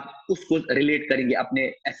 आप उसको रिलेट करेंगे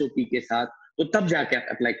अपने एसओपी के साथ, तो तब जाके आप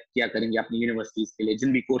अप्लाई किया करेंगे अपनी यूनिवर्सिटीज के लिए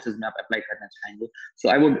जिन भी कोर्सेज में आप अप्लाई करना चाहेंगे। सो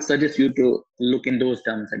I would suggest you to look in those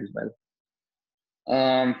terms as well.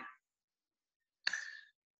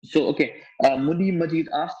 So okay, Mudi Majid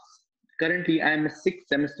asks, currently I am a 6th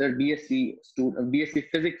semester BSc student, BSc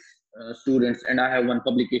Physics students, and I have one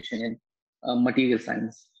publication in material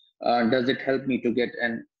science. Does it help me to get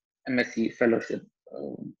an MSc fellowship?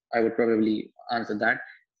 I would probably answer that.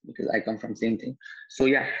 because I come from same thing. So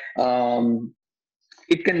yeah,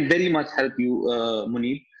 it can very much help you,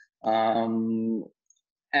 Munib. Um,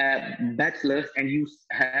 bachelor's and you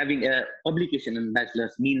having a publication in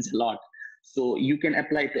bachelor's means a lot. So you can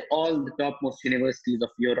apply to all the topmost universities of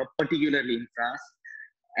Europe, particularly in France,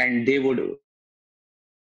 and they would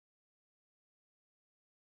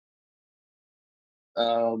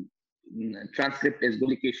transcript is good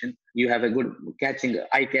publication, you have a good catching,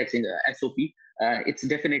 eye-catching SOP, it's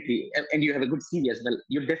definitely, and you have a good CV as well,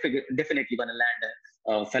 you're definitely going to land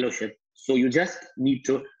a fellowship. So you just need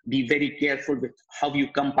to be very careful with how you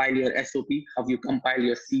compile your SOP, how you compile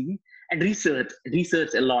your CV, and research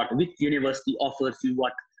a lot. Which university offers you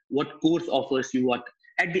what course offers you what.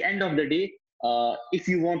 At the end of the day, if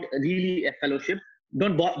you want really a fellowship,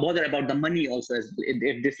 don't bother about the money also as well.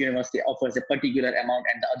 If this university offers a particular amount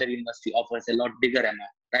and the other university offers a lot bigger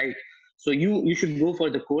amount, right? So you should go for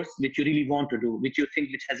the course which you really want to do, which you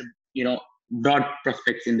think which has a broad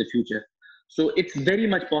prospects in the future. So it's very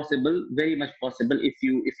much possible if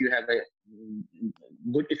you have a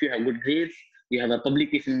good grades, you have a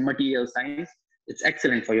publication in material science, it's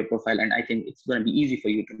excellent for your profile, and I think it's going to be easy for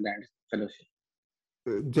you to land fellowship.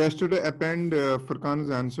 Just to append Furqan's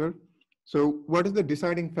answer. So what is the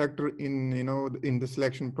deciding factor in in the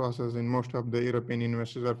selection process in most of the European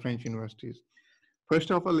universities or French universities?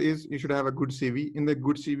 First of all is you should have a good CV. In the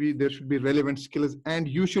good CV, there should be relevant skills, and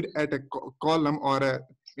you should add a column or a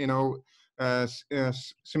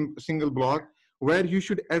single block where you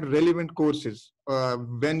should add relevant courses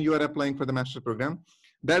when you are applying for the master's program.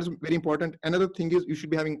 That's very important. Another thing is you should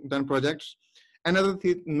be having done projects. Another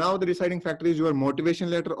thing, now the deciding factor is your motivation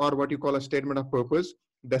letter or what you call a statement of purpose.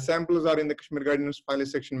 The samples are in the Kashmir Guidance File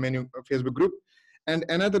Section menu Facebook group. And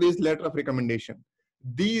another is letter of recommendation.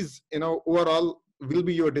 These, overall will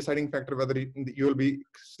be your deciding factor whether you will be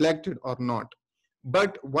selected or not.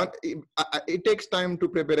 But it takes time to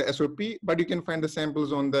prepare a SOP, but you can find the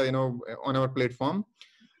samples on the on our platform.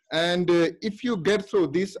 And if you get through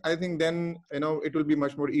this, I think then it will be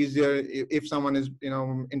much more easier if someone is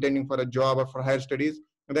intending for a job or for higher studies.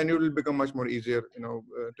 Then it will become much more easier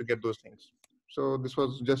to get those things. So this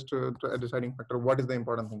was just a deciding factor. What is the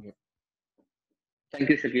important thing here? Thank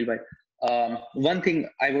you, Shakil bhai. One thing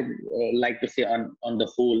I would like to say on the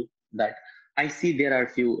whole, that I see there are a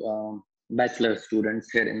few bachelor students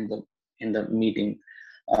here in the meeting.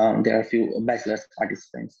 There are a few bachelor's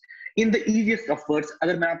participants. In the easiest of words,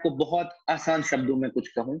 अगर मैं आपको बहुत आसान शब्दों में कुछ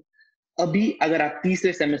कहूँ, अभी अगर आप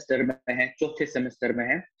तीसरे सेमेस्टर में हैं, चौथे सेमेस्टर में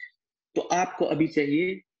हैं, तो आपको अभी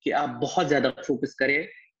चाहिए कि आप बहुत ज्यादा फोकस करें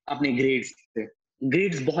अपने ग्रेड्स पे.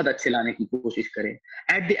 ग्रेड्स बहुत अच्छे लाने की कोशिश करें.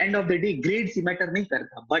 At the end of the day grades he matter नहीं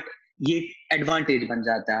करता, बट ये एडवांटेज बन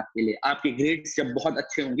जाता है आपके लिए. आपके ग्रेड्स जब बहुत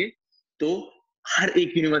अच्छे होंगे तो हर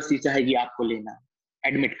एक यूनिवर्सिटी चाहेगी आपको लेना,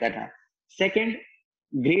 एडमिट करना. सेकंड,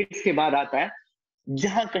 ग्रेड्स के बाद आता है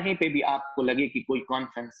जहां कहीं पे भी आपको लगे कि कोई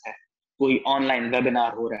कॉन्फ्रेंस है, कोई ऑनलाइन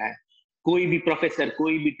वेबिनार हो रहा है, कोई भी प्रोफेसर,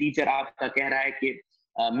 कोई भी टीचर आपका कह रहा है कि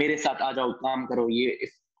मेरे साथ आ जाओ, काम करो, ये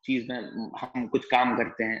इस चीज में हम कुछ काम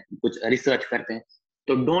करते हैं, कुछ रिसर्च करते हैं,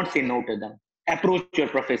 तो don't say no to them, approach your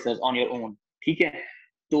professors on your own. ठीक है?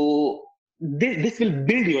 तो this will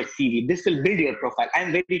build your CV, this will build your profile. I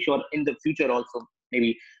am very sure in the future also,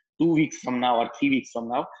 maybe 2 weeks from now or 3 weeks from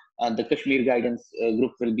now, the Kashmir Guidance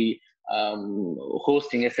group will be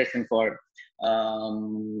hosting a session for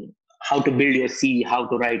how to build your CV, how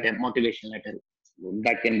to write a motivation letter.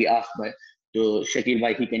 That can be asked by to Shakil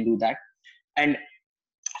bhai, he can do that. And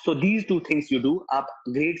so these two things you do, आप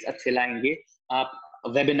grades अच्छे लाएंगे, आप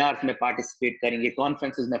webinars में participate करेंगे,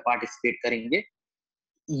 conferences में participate करेंगे,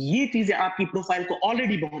 ये चीजें आपकी प्रोफाइल को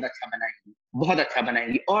ऑलरेडी बहुत अच्छा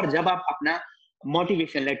बनाएंगी. और जब आप अपना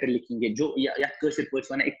मोटिवेशन लेटर लिखेंगे, जो या कैसे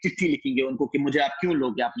पर्सन एक चिट्ठी लिखेंगे उनको कि मुझे आप क्यों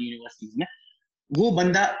लोगे अपनी यूनिवर्सिटीज में, वो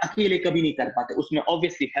बंदा अकेले कभी नहीं कर पाता, उसमें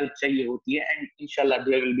ऑब्वियसली हेल्प चाहिए होती है. एंड इंशाल्लाह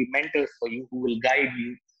there will be mentors for you who will guide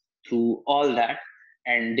you through all that,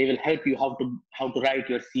 and they will help you how to write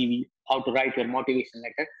your CV, how to write your motivation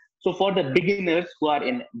letter. So for the beginners who are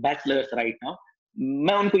in bachelor's right now,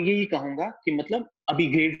 मैं उनको यही कहूंगा कि मतलब अभी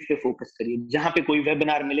grades पे focus करिए. जहां पे कोई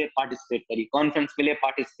वेबिनार मिले पार्टिसिपेट करिए, कॉन्फ्रेंस मिले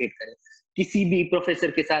पार्टिसिपेट करिए, किसी भी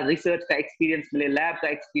प्रोफेसर के साथ रिसर्च का एक्सपीरियंस मिले, लैब का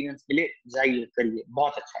एक्सपीरियंस मिले, जाइए करिए,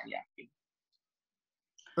 बहुत अच्छा है आपके.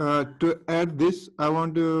 To add this, I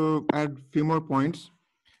want to add few more points.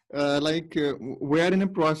 We are in a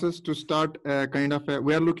process to start a kind of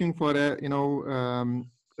we are looking for a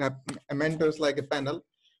mentors, like a panel.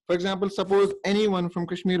 For example, suppose anyone from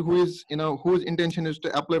Kashmir who is whose intention is to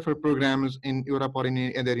apply for programs in Europe or in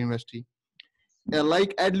any other university,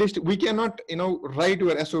 like at least we cannot, write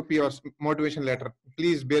your SOP or motivation letter.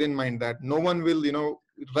 Please bear in mind that no one will,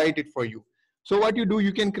 write it for you. So what you do,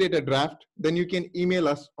 you can create a draft, then you can email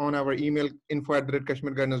us on our email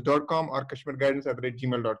info@kashmirguidance.com or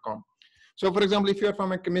kashmirguidance@gmail.com. So for example, if you're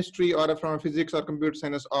from a chemistry or from a physics or computer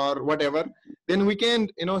science or whatever, then we can,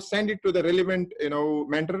 send it to the relevant,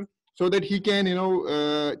 mentor, so that he can,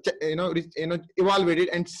 evaluate it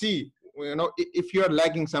and see, if you are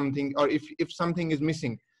lacking something or if something is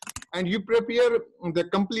missing. And you prepare the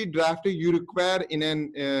complete draft you require in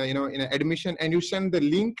an, in an admission, and you send the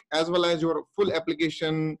link as well as your full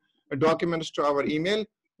application documents to our email.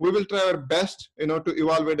 We will try our best, to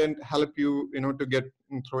evaluate and help you, to get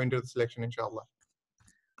through into the selection, inshallah.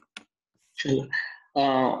 Sure.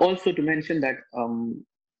 Also to mention that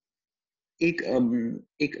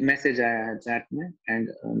एक message आया है chat में, and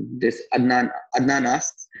this Adnan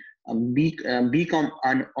asks, BCom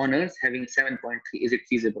honors having 7.3, is it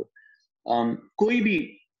feasible? कोई भी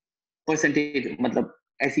percentage, मतलब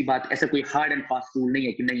ऐसी बात, ऐसा कोई हार्ड एंड फास्ट रूल नहीं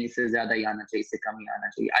है कि नहीं इससे ज्यादा ही आना चाहिए, इससे कम ही आना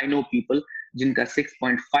चाहिए. आई नो पीपल जिनका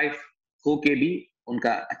 6.5 होके भी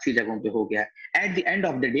उनका अच्छी जगहों पे हो गया है. At the end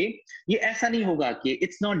of the day ये ऐसा नहीं होगा कि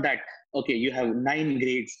it's not that okay you have 9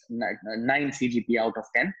 grades, 9 CGP out of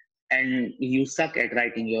 10 and you suck at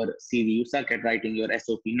writing your CV, you suck at writing your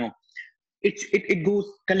SOP. No, it goes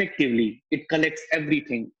collectively. It collects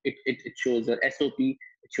everything. It shows your SOP,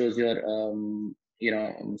 it shows your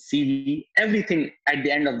CV, everything at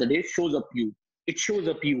the end of the day shows up you. It shows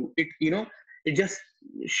up you. It just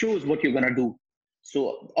shows what you're gonna do. So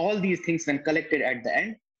all these things when collected at the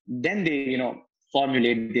end, then they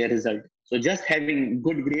formulate their result. So just having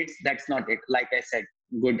good grades, that's not it. Like I said,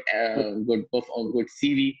 good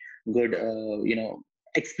CV, good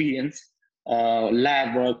experience,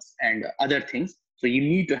 lab works and other things. So you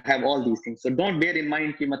need to have all these things. So don't bear in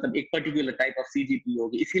mind कि मतलब एक particular type of CGP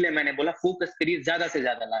होगी. इसीलिए मैंने बोला focus करिए ज़्यादा से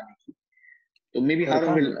ज़्यादा लाने की. So maybe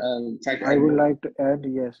Haroon will try to. I would like to add,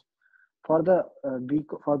 yes, for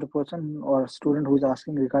the person or student who is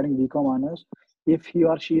asking regarding BCom honors, if he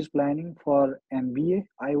or she is planning for MBA,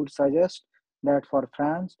 I would suggest that for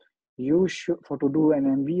France, you should, to do an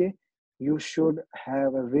MBA, you should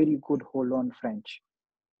have a very good hold on French,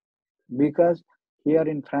 because here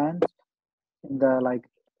in France, in the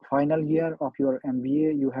final year of your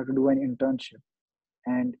MBA, you have to do an internship,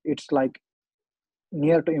 and it's like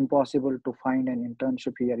near to impossible to find an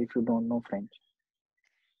internship here if you don't know French.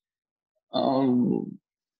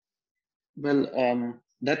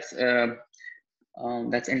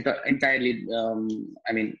 That's entirely.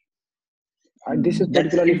 I mean, this is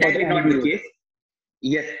particularly for the not MBA. the case.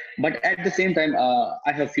 Yes, but at the same time,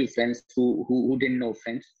 I have few friends who didn't know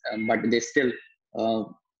French, but they still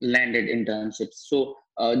landed internships. So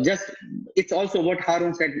it's also what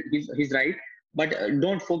Haroon said. He's right. But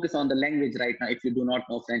don't focus on the language right now if you do not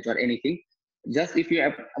know French or anything. Just if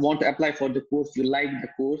you want to apply for the course, you like the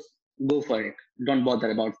course, go for it. Don't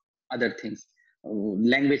bother about other things.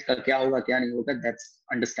 Language ka kya hoga, kya nahi hoga, that's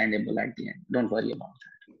understandable at the end. Don't worry about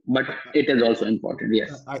that. But it is also important,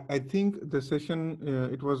 yes. I think the session,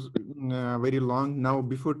 it was very long. Now,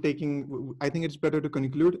 before taking, I think it's better to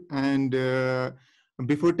conclude. And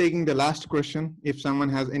before taking the last question, if someone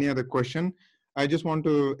has any other question, I just want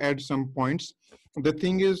to add some points. The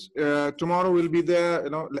thing is, tomorrow will be the,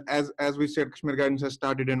 as we said, Kashmir Guidance has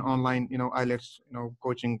started an online, IELTS,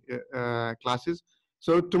 coaching classes.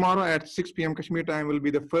 So tomorrow at 6 p.m. Kashmir time will be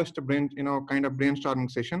the first kind of brainstorming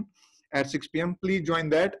session at 6 p.m. Please join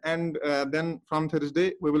that. And then from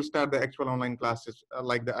Thursday, we will start the actual online classes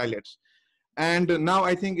like the IELTS. And now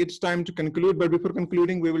I think it's time to conclude. But before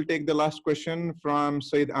concluding, we will take the last question from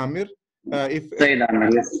Saeed Amir. Saeed Amir,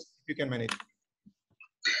 yes. If you can manage.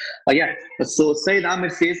 Yeah, so Saeed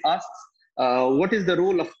Amir asks, what is the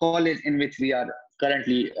role of college in which we are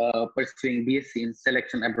currently pursuing BSc in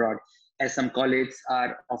selection abroad, as some colleges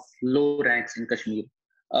are of low ranks in Kashmir?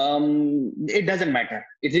 It doesn't matter.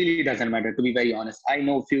 It really doesn't matter, to be very honest. I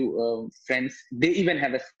know a few friends, they even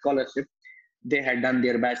have a scholarship. They had done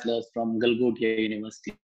their bachelor's from Galgotia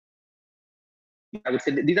University. I would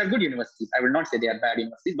say these are good universities. I will not say they are bad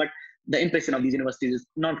universities, but the impression of these universities is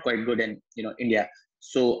not quite good in India.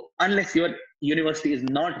 So unless your university is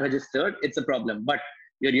not registered, it's a problem. But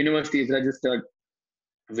your university is registered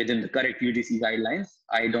within the correct UGC guidelines,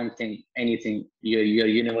 I don't think anything, your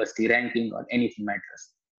university ranking or anything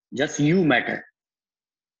matters. Just you matter,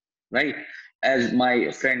 right? As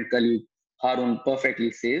my friend, colleague Haroon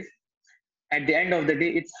perfectly says, at the end of the day,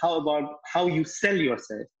 it's how you sell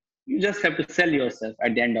yourself. You just have to sell yourself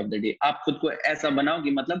at the end of the day. आप खुद को ऐसा बनाओ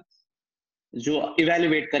कि मतलब जो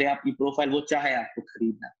evaluate करे आपकी profile वो चाहे आपको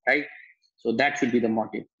खरीदना, right? So that should be the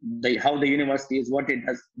motive. How the university is, what it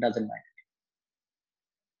does, doesn't matter.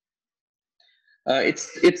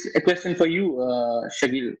 It's a question for you,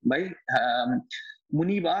 Shagil bhai.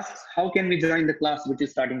 Munib asks, how can we join the class which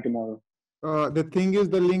is starting tomorrow? The thing is,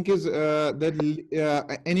 the link is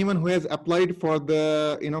that anyone who has applied for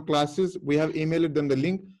the classes, we have emailed them the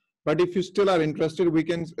link. But if you still are interested, we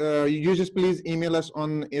can you just please email us on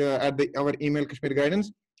at our email Kashmir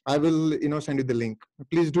Guidance. I will send you the link.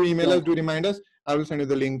 Please do email us, do remind us. I will send you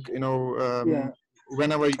the link.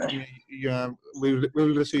 Whenever we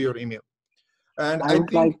will receive your email. And I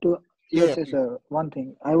would like to yes, yeah. one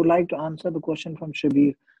thing I would like to answer the question from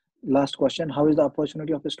Shabir. Last question: how is the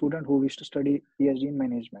opportunity of a student who wish to study PhD in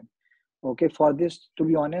management? Okay, for this, to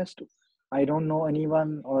be honest, I don't know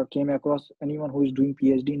anyone or came across anyone who is doing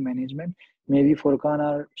PhD in management. Maybe Furkan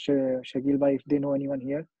or Shakil Bhai, if they know anyone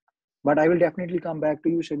here. But I will definitely come back to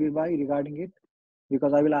you, Shakil Bhai, regarding it,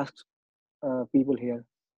 because I will ask people here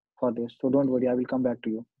for this. So don't worry, I will come back to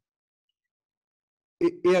you.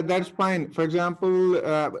 Yeah, that's fine. For example,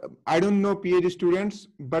 I don't know PhD students,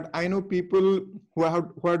 but I know people who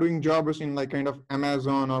are doing jobs in like kind of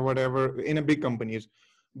Amazon or whatever in a big companies.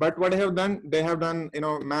 But what they have done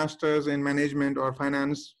masters in management or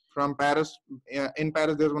finance from Paris. In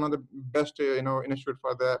Paris, there's one of the best institute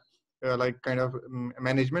for the like kind of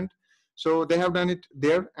management. So they have done it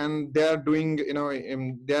there, and they are doing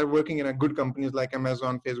they are working in a good companies like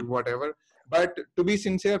Amazon, Facebook, whatever. But to be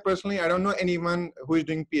sincere, personally, I don't know anyone who is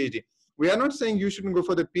doing PhD. We are not saying you shouldn't go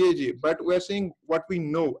for the PhD, but we are saying what we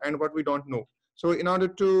know and what we don't know. So in order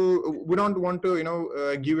to, we don't want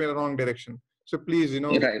to, give you a wrong direction. So please,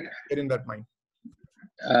 Right. get in that mind.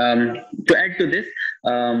 To add to this,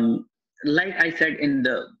 like I said in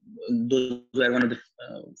those were one of the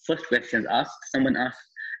first questions asked. Someone asked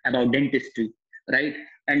about dentistry, right?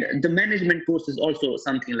 And the management course is also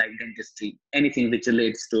something like dentistry, anything which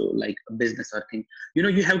relates to like a business or thing.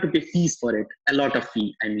 You have to pay fees for it, a lot of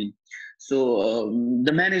fee, I mean. So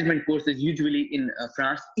the management courses usually in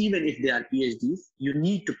France, even if they are PhDs, you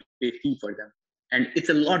need to pay fee for them. And it's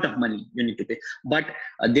a lot of money you need to pay. But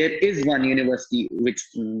there is one university which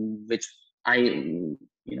I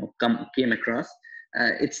came across.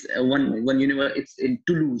 It's it's in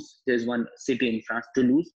Toulouse. There's one city in France,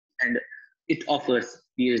 Toulouse, and it offers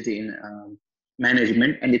PhD in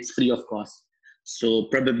management, and it's free of cost. So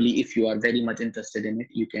probably if you are very much interested in it,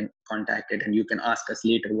 you can contact it, and you can ask us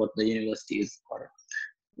later what the university is or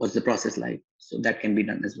what's the process like. So that can be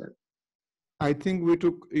done as well. I think we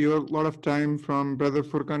took your lot of time from Brother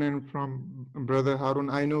Furkan and from Brother Haroon.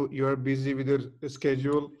 I know you are busy with your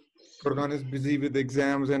schedule. Furkan is busy with the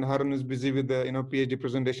exams, and Haroon is busy with the PhD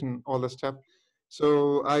presentation, all the stuff.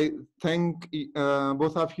 So I thank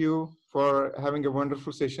both of you for having a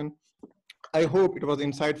wonderful session. I hope it was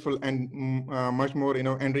insightful and much more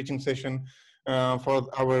enriching session for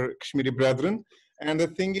our Kashmiri brethren. And the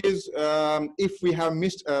thing is, if we have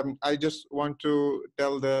missed, I just want to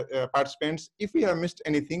tell the participants, if we have missed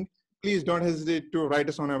anything, please don't hesitate to write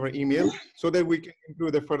us on our email so that we can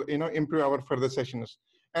improve improve our further sessions.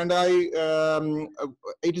 And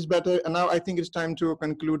it is better. And now I think it's time to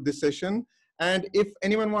conclude this session. And if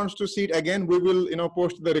anyone wants to see it again, we will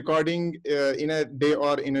post the recording in a day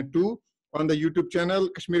or in a two on the YouTube channel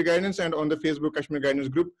Kashmir Guidance and on the Facebook Kashmir Guidance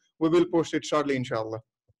group. We will post it shortly, inshallah.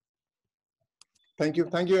 Thank you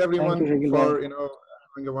everyone for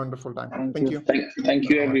having a wonderful time. Thank you. Thank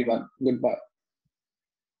you everyone. Goodbye.